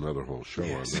can do another whole show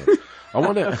on that. I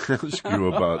want to ask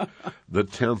you about the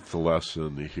 10th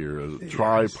lesson here,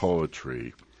 try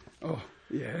poetry. Oh,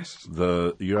 yes.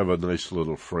 You have a nice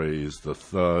little phrase, the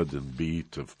thud and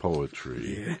beat of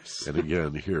poetry. Yes. And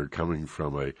again, here, coming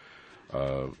from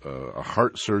a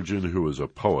heart surgeon who is a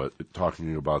poet,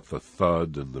 talking about the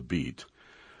thud and the beat.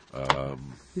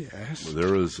 Yes.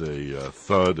 There is a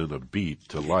thud and a beat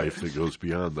to life that goes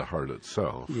beyond the heart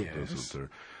itself, yes. isn't there?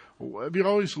 Have you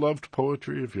always loved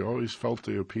poetry? Have you always felt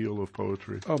the appeal of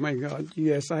poetry? Oh, my God,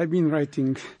 yes. I've been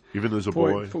writing even as a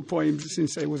boy? Poems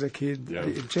since I was a kid. Yeah.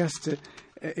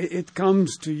 It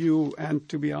comes to you, and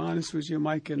to be honest with you,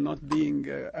 Michael, not being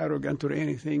arrogant or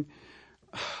anything,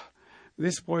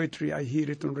 this poetry, I hear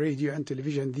it on radio and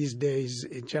television these days,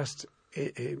 it's just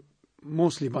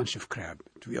mostly a bunch of crap,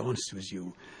 to be honest with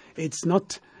you. It's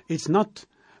not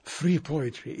free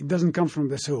poetry. It doesn't come from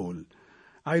the soul.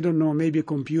 I don't know, maybe a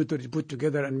computer is put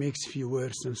together and makes few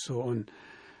words and so on.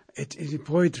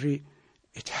 Poetry,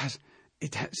 it has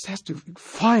to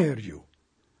fire you.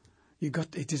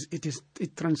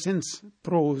 It transcends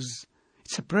prose.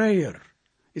 It's a prayer.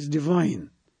 It's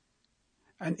divine.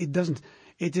 And it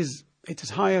is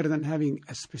higher than having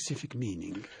a specific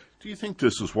meaning. Do you think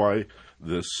this is why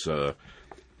this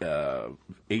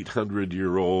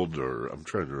 800-year-old, or I'm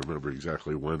trying to remember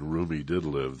exactly when Rumi did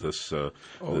live, this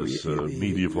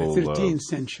medieval... 13th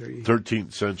century.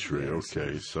 13th century, yes,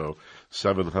 okay. Yes. So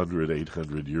 700,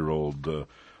 800-year-old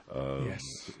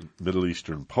yes. Middle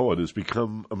Eastern poet has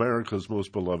become America's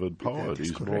most beloved poet.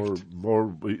 He's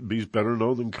he's better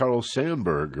known than Carl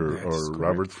Sandburg or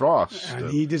Robert Frost.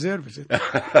 And he deserves it.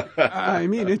 I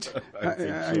mean it.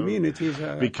 I mean it.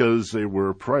 Because they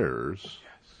were prayers. Yes.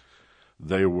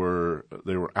 They were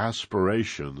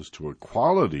aspirations to a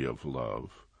quality of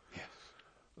love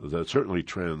that certainly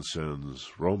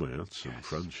transcends romance and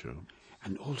friendship.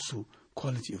 And also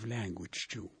quality of language,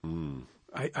 too.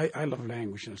 I love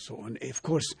language and so on. Of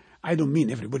course, I don't mean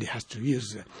everybody has to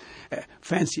use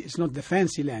fancy. It's not the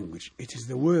fancy language. It is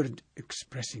the word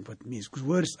expressing what it means. Because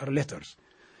words are letters.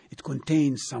 It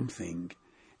contains something.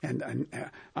 And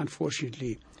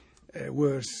unfortunately,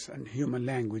 words and human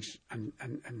language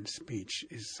and speech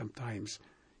is sometimes,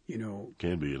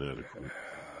 can be inadequate.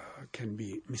 Can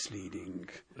be misleading.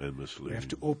 And misleading. You have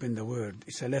to open the word.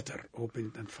 It's a letter.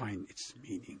 Open it and find its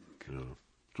meaning. Yeah.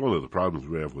 It's one of the problems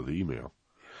we have with email.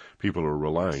 People are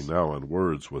relying now on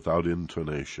words without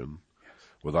intonation,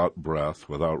 without breath,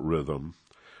 without rhythm,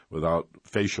 without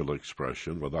facial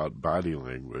expression, without body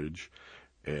language,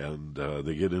 and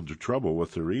they get into trouble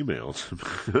with their emails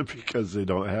because they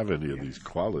don't have any of these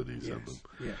qualities in them.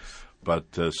 Yes.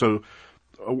 But so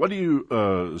what do you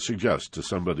suggest to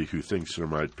somebody who thinks there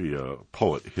might be a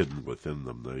poet hidden within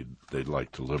them they'd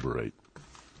like to liberate?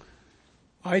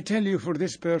 I tell you, for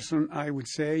this person, I would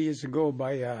say is go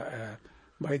by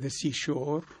the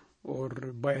seashore or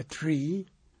by a tree,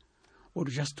 or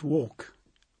just walk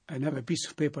and have a piece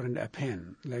of paper and a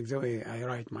pen, like the way I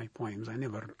write my poems. I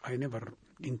never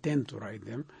intend to write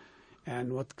them,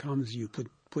 and what comes you put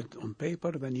on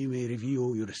paper. Then you may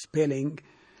review your spelling,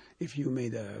 if you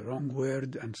made a wrong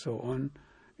word and so on.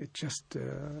 It just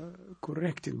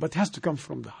correct it, but it has to come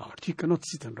from the heart. You cannot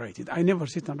sit and write it. I never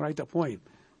sit and write a poem.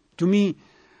 To me,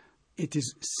 it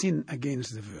is sin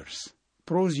against the verse.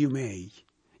 Prose you may.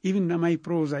 Even my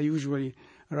prose, I usually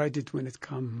write it when it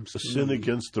comes. A sin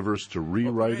against the verse to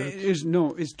rewrite it? Is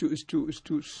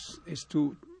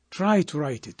to try to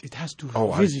write it. It has to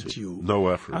visit you. No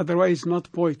effort. Otherwise, it's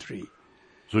not poetry.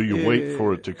 So you wait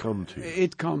for it to come to you.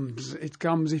 It comes. It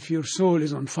comes if your soul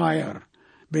is on fire,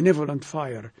 benevolent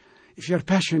fire. If you're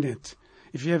passionate,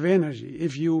 if you have energy,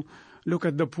 if you look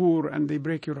at the poor and they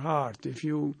break your heart, if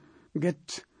you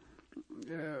get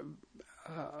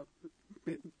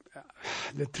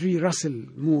the tree rustle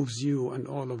moves you and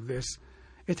all of this,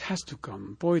 it has to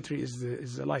come. Poetry is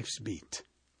the life's beat.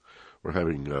 We're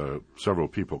having several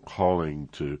people calling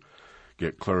to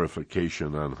get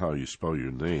clarification on how you spell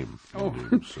your name. Oh.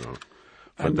 So,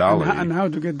 Fadali. And how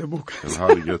to get the book. And how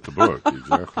to get the book,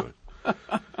 exactly.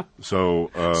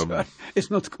 So it's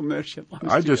not commercial.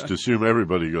 I just assume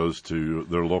everybody goes to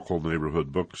their local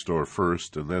neighborhood bookstore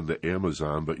first and then to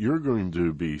Amazon, but you're going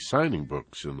to be signing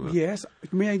books in the Yes.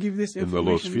 May I give this in the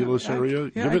information? Los Feliz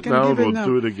area? Yeah, give I it can now give and it we'll now.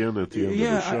 do it again at the end of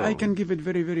the show. I can give it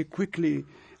very, very quickly.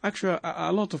 Actually,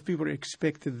 a lot of people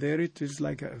expect it there. It is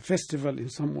like a festival in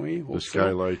some way. Also. The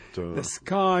Skylight. The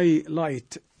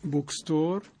Skylight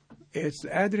Bookstore. Its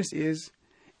address is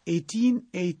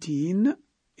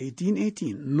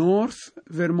 1818 North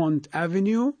Vermont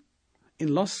Avenue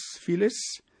in Los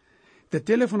Feliz. The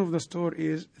telephone of the store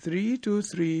is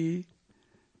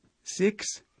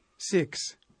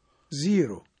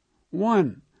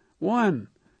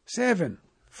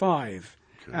 323-660-1175.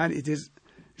 And it is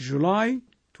July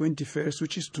 21st,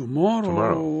 which is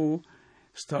tomorrow.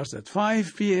 Starts at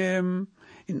 5 p.m.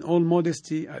 In all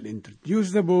modesty, I'll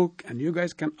introduce the book, and you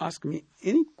guys can ask me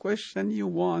any question you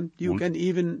want. You can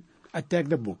even attack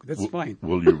the book. That's fine.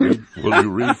 Will you read? Will you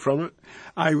read from it?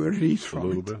 I will read from a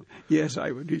little it. Bit? Yes,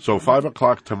 I will read. So 5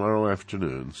 o'clock tomorrow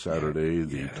afternoon, Saturday,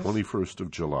 the 21st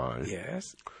of July.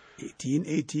 Yes,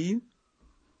 1818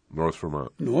 North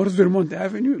Vermont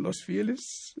Avenue, Los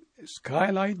Feliz,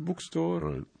 Skylight Bookstore.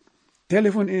 Right.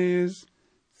 Telephone is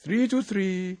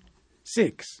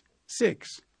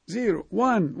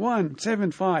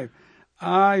 323-660-1175.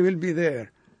 I will be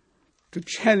there to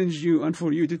challenge you and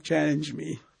for you to challenge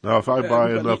me. Now, if I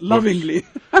buy enough lovingly.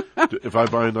 if I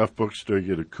buy enough books, do I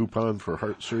get a coupon for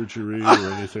heart surgery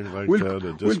or anything like that?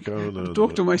 A discount?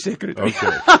 Talk to my secretary.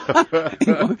 Okay.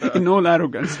 in all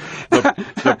arrogance.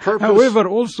 The purpose. However,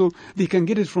 also they can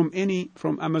get it from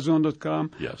Amazon.com.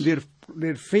 Yes.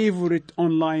 Their favorite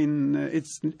online.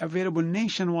 It's available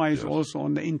nationwide also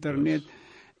on the internet.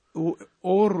 Yes.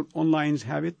 Or onlines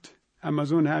have it.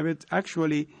 Amazon have it.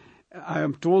 Actually, I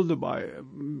am told by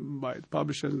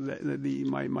publishers,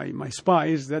 my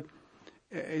spies, that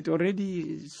it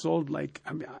already sold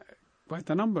quite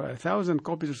a number, 1,000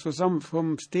 copies or so, some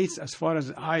from states as far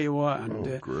as Iowa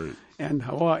and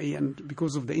Hawaii, and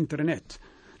because of the internet.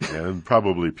 And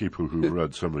probably people who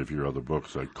read some of your other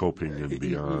books, like Coping and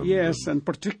Beyond. Yes, and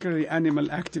particularly animal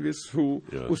activists who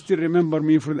still remember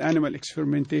me for the animal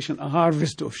experimentation, A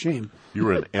Harvest of Shame. You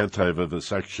were an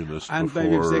anti-vivisectionist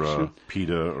before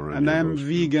PETA or anything. And I am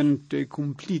vegan, a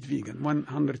complete vegan,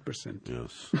 100%.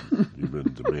 Yes, you've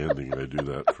been demanding I do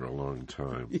that for a long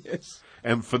time. Yes.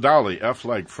 And Fadali, F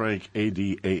like Frank,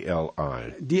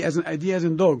 A-D-A-L-I. D as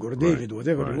in dog or David,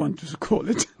 whatever you want to call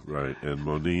it. Right, and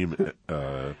Moneim,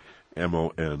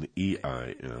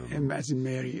 M-O-N-E-I-M. M as in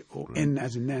Mary, or N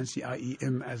as in Nancy,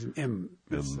 I-E-M as in M.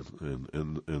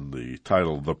 In the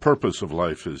title, The Purpose of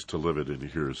Life is to Live It, and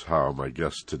here's how. My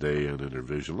guest today in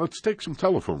Intervision. Let's take some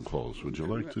telephone calls. Would you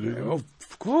like to do that?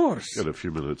 Of course. Got a few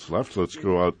minutes left. Let's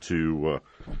go out to...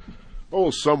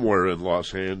 somewhere in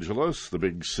Los Angeles, the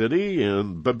big city.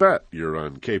 And Babette, you're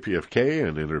on KPFK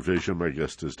and Intervision. My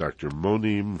guest is Dr.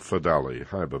 Moneim Fadali.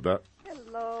 Hi, Babette.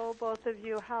 Hello, both of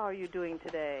you. How are you doing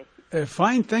today?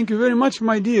 Fine, thank you very much,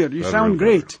 my dear. You sound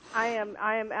great. I am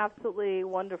absolutely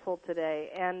wonderful today,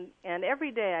 and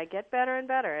every day I get better and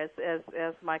better,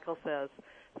 as Michael says.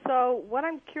 So what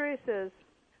I'm curious is,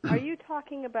 are you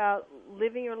talking about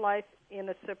living your life in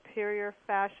a superior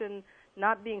fashion?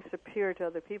 Not being superior to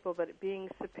other people, but being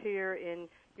superior in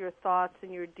your thoughts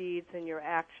and your deeds and your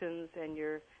actions and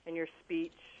your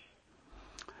speech.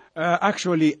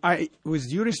 Actually, with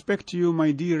due respect to you,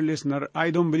 my dear listener,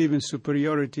 I don't believe in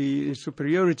superiority.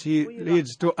 Superiority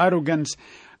leads to arrogance.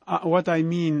 What I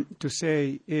mean to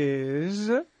say is,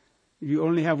 you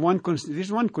only have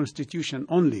there's one constitution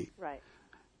only. Right.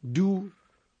 Do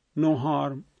no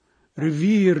harm,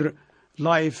 revere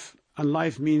life. And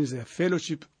life means the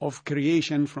fellowship of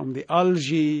creation, from the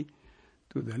algae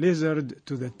to the lizard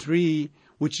to the tree,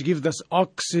 which gives us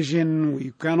oxygen.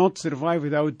 We cannot survive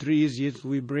without trees, yet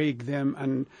we break them,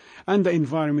 and the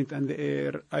environment and the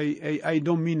air. I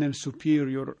don't mean a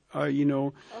superior,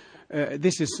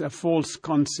 this is a false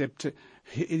concept.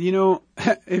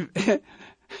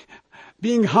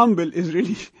 Being humble is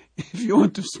really, if you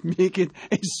want to make it,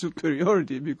 a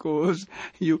superiority, because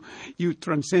you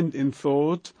transcend in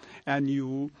thought, and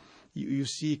you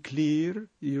see clear,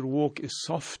 your walk is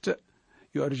soft,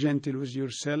 you are gentle with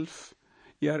yourself,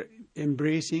 you are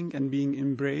embracing and being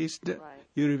embraced, right.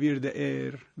 You revere the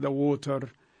air, the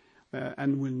water,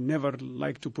 and will never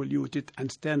like to pollute it,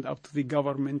 and stand up to the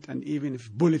government, and even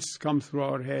if bullets come through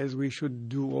our heads, we should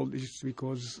do all this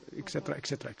because, etc.,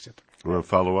 etc., etc. You want to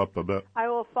follow up a bit? I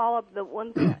will follow up. The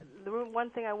one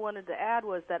thing I wanted to add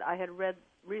was that I had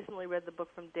recently read the book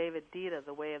from David Dita,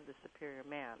 The Way of the Superior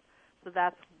Man. So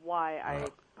that's why I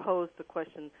posed the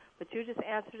question. But you just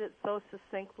answered it so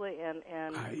succinctly and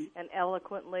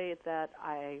eloquently that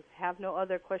I have no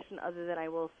other question other than I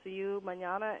will see you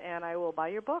mañana and I will buy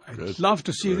your book. I'd love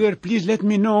to see you there. Please let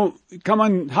me know. Come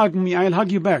on, hug me. I'll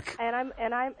hug you back. And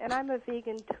I'm a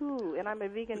vegan too, and I'm a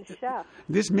vegan chef.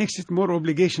 This makes it more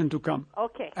obligation to come.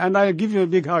 Okay. And I'll give you a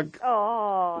big hug.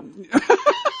 Oh.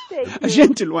 A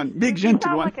gentle one, big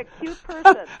gentle one. You sound like a cute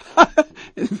person.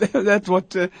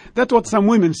 That's what some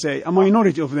women say. A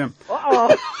minority of them.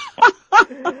 Uh-oh.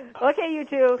 Okay, you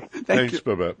two. Thanks,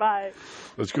 Babette. Bye.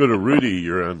 Let's go to Rudy.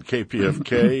 You're on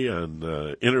KPFK and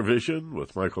Intervision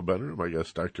with Michael Benner. My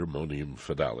guest, Dr. Moneim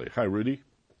Fadali. Hi, Rudy.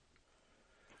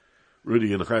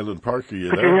 Rudy in Highland Park, are you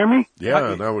there? Can you hear me?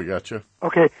 Yeah, now we got you.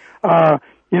 Okay. I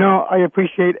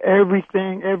appreciate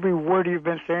everything, every word you've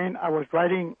been saying.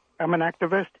 I'm an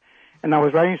activist, and I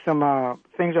was writing some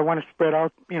things I want to spread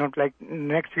out, like in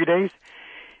the next few days.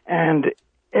 And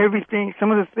everything,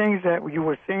 some of the things that you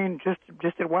were saying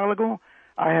just a while ago,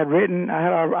 I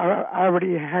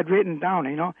already had written down,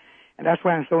 and that's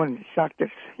why I'm so shocked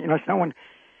that, someone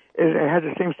has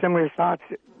the same similar thoughts,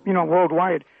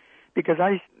 worldwide, because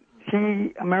I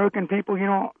see American people,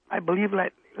 I believe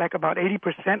like about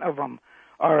 80% of them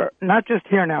are not just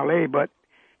here in LA, but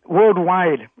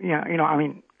worldwide,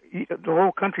 the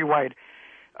whole countrywide.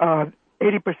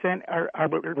 80% are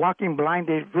walking blind.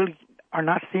 They really are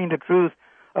not seeing the truth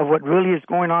of what really is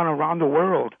going on around the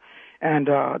world. And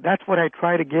that's what I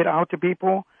try to get out to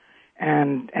people.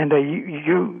 And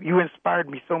you inspired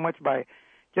me so much by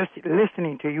just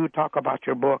listening to you talk about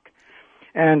your book.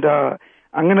 And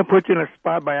I'm going to put you in a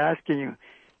spot by asking you,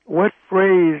 what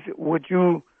phrase would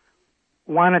you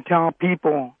want to tell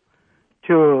people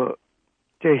to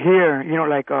hear,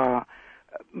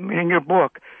 in your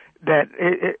book that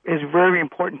it is very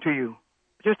important to you?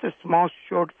 Just a small,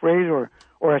 short phrase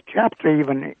or a chapter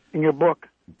even in your book.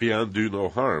 Beyond do no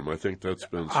harm. I think that's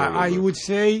been I would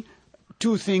say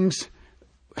two things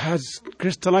has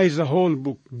crystallized the whole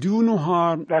book. Do no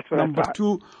harm. That's what Number I thought.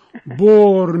 2,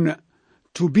 born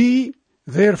to be,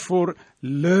 therefore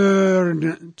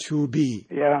learn to be.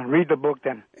 Yeah, read the book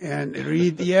then. And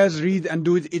read and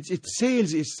do it. It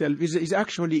sails itself. It's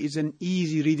actually an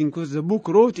easy reading because the book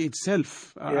wrote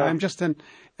itself. Yeah. I'm just an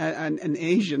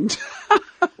agent.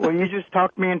 Well, you just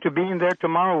talked me into being there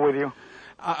tomorrow with you.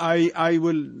 I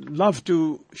will love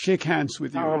to shake hands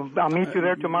with you. I'll meet you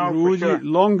there tomorrow. Rudy, for sure.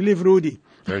 long live Rudy.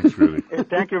 Thanks, Rudy.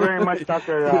 Thank you very much,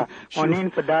 Dr.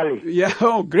 Moneim Fadali. Yeah,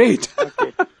 oh, great.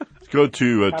 Okay. Let's go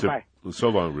to Bye-bye. so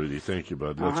long, Rudy. Thank you,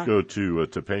 bud. Let's go to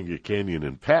Topanga Canyon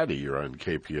and Patty. You're on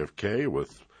KPFK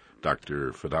with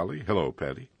Dr. Fadali. Hello,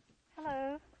 Patty.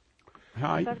 Hello,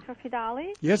 Hi. Dr.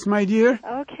 Fadali. Yes, my dear.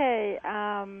 Okay,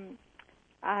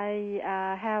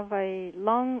 I have a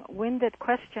long-winded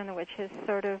question which is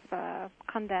sort of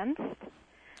condensed.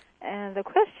 And the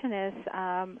question is,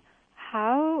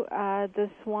 how does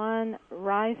one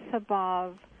rise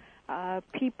above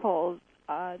people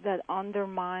that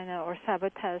undermine or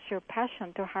sabotage your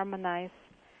passion to harmonize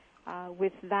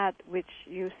with that which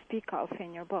you speak of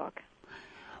in your book?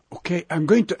 Okay, I'm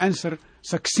going to answer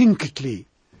succinctly.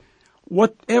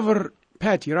 Whatever,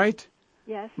 Patty, right?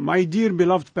 Yes. My dear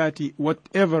beloved Patty,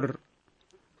 whatever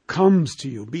comes to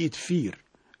you, be it fear,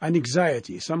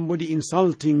 anxiety, somebody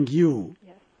insulting you,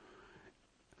 Yes.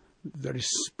 the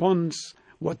response,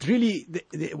 what really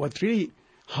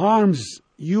harms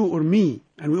you or me,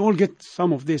 and we all get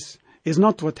some of this, is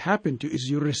not what happened to you, is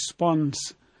your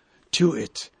response to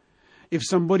it. If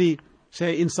somebody,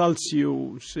 say, insults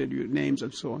you, say your names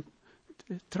and so on,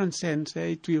 transcend,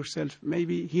 say to yourself,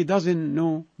 maybe he doesn't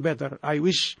know better. I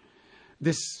wish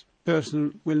this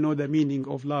person will know the meaning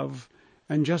of love,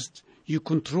 and just you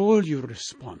control your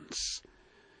response.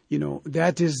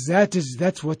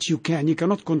 That's what you can. You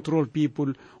cannot control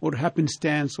people or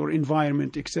happenstance or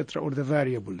environment, etc., or the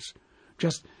variables.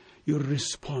 Just your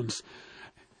response.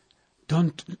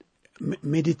 Don't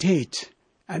meditate,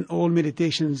 and all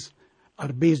meditations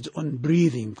are based on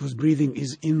breathing, because breathing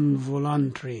is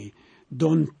involuntary.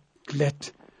 Don't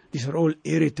let, these are all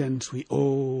irritants we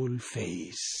all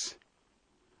face.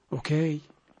 Okay?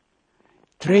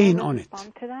 Train on it.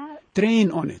 Respond to that?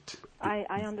 Train on it.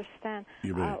 I understand.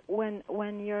 You may.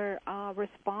 When your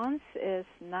response is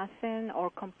nothing or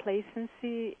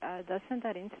complacency, doesn't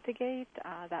that instigate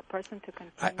that person to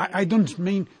continue? I don't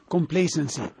mean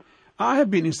complacency. I have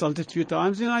been insulted a few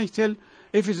times, and I tell,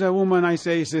 if it's a woman, I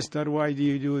say, sister, why do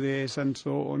you do this, and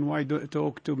so on, why do you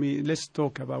talk to me, let's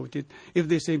talk about it. If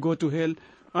they say go to hell,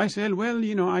 I say,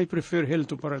 well, I prefer hell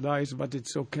to paradise, but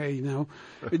it's okay now.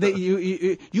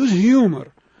 Use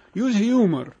humor.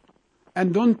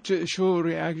 and don't show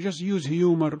reaction. Just use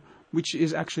humor, which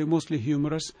is actually mostly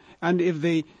humorous. And if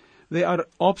they are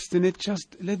obstinate,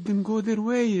 just let them go their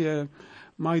way,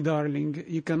 my darling.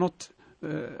 You cannot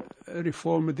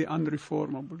reform the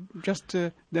unreformable. Just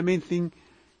the main thing,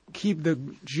 keep the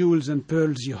jewels and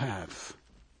pearls you have.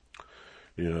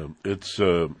 Yeah, it's.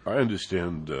 I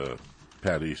understand,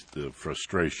 Patty, the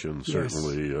frustration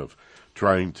certainly of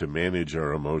trying to manage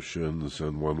our emotions,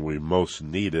 and when we most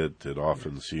need it, it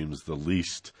often seems the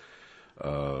least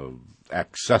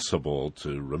accessible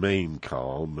to remain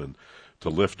calm and to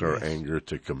lift our anger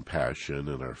to compassion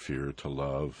and our fear to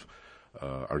love,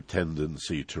 our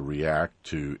tendency to react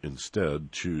to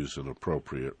instead choose an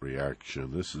appropriate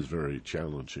reaction. This is very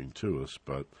challenging to us,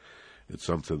 but it's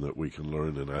something that we can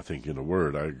learn, and I think in a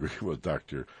word, I agree with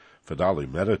Dr. Fadali,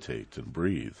 meditate and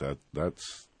breathe.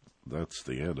 That's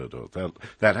the antidote.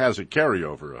 That has a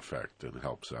carryover effect and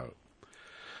helps out.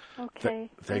 Okay.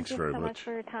 Thanks very so much. much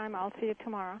for your time. I'll see you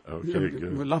tomorrow. Okay,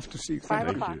 good. We'd love to see you. 5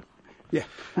 Thank o'clock. you. Yeah.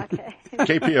 Okay.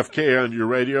 KPFK on your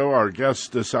radio. Our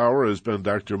guest this hour has been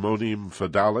Dr. Moneim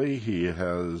Fadali. He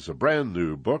has a brand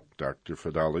new book. Dr.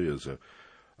 Fadali is a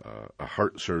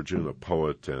heart surgeon, a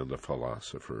poet, and a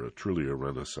philosopher, truly a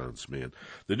Renaissance man.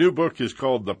 The new book is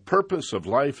called The Purpose of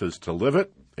Life is to Live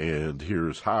It, and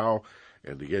here's how.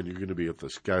 And again, you're going to be at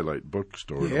the Skylight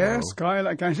Bookstore tomorrow.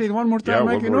 Skylight. Can I say it one more time, Yeah,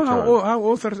 Mike? one You more know time. how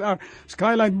authors are.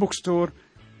 Skylight Bookstore.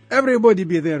 Everybody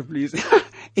be there, please.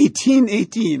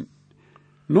 1818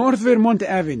 North Vermont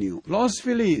Avenue, Los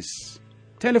Feliz.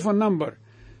 Telephone number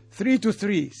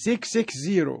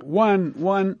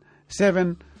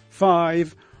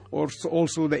 323-660-1175. Or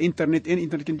also the internet. Any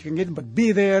internet you can get, but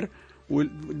be there. Will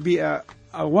be a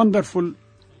wonderful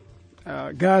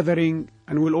gathering,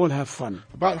 and we'll all have fun.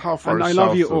 About how far And I south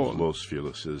love you of all. Los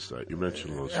Feliz is that? You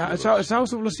mentioned Los Feliz.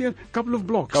 South of Los Feliz, couple of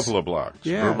blocks. Couple of blocks.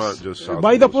 Yes. Vermont, just south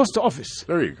By of the Los post office.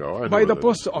 There you go. I know By the where that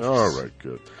post is. office. All right,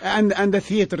 good. And the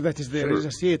theater that is there. Sure. There's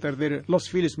a theater there, Los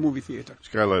Feliz Movie Theater.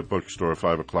 Skylight Bookstore,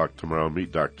 5 o'clock tomorrow.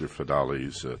 Meet Dr. Fadali.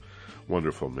 He's a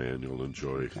wonderful man. You'll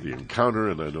enjoy the encounter,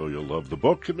 and I know you'll love the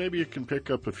book. And maybe you can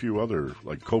pick up a few other,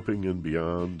 like Coping and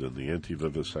Beyond and the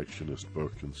Anti-Vivisectionist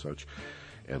book and such.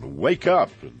 And wake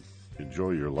up and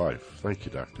enjoy your life. Thank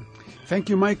you, Doctor. Thank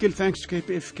you, Michael. Thanks to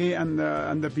KPFK and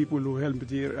the people who helped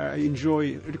here. I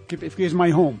enjoy. KPFK is my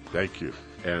home. Thank you.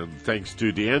 And thanks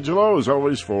to D'Angelo, as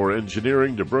always, for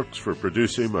engineering, to Brooks for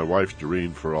producing, my wife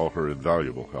Doreen for all her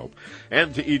invaluable help,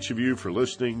 and to each of you for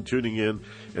listening, tuning in,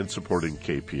 and supporting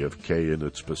KPFK in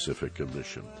its specific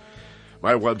mission.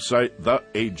 My website,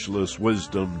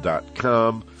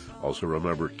 theagelesswisdom.com. Also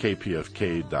remember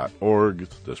kpfk.org.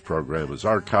 This program is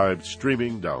archived,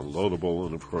 streaming, downloadable,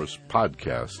 and of course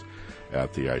podcast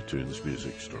at the iTunes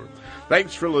Music Store.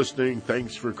 Thanks for listening.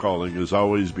 Thanks for calling. As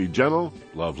always, be gentle,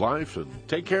 love life, and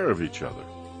take care of each other.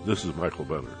 This is Michael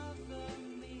Benner.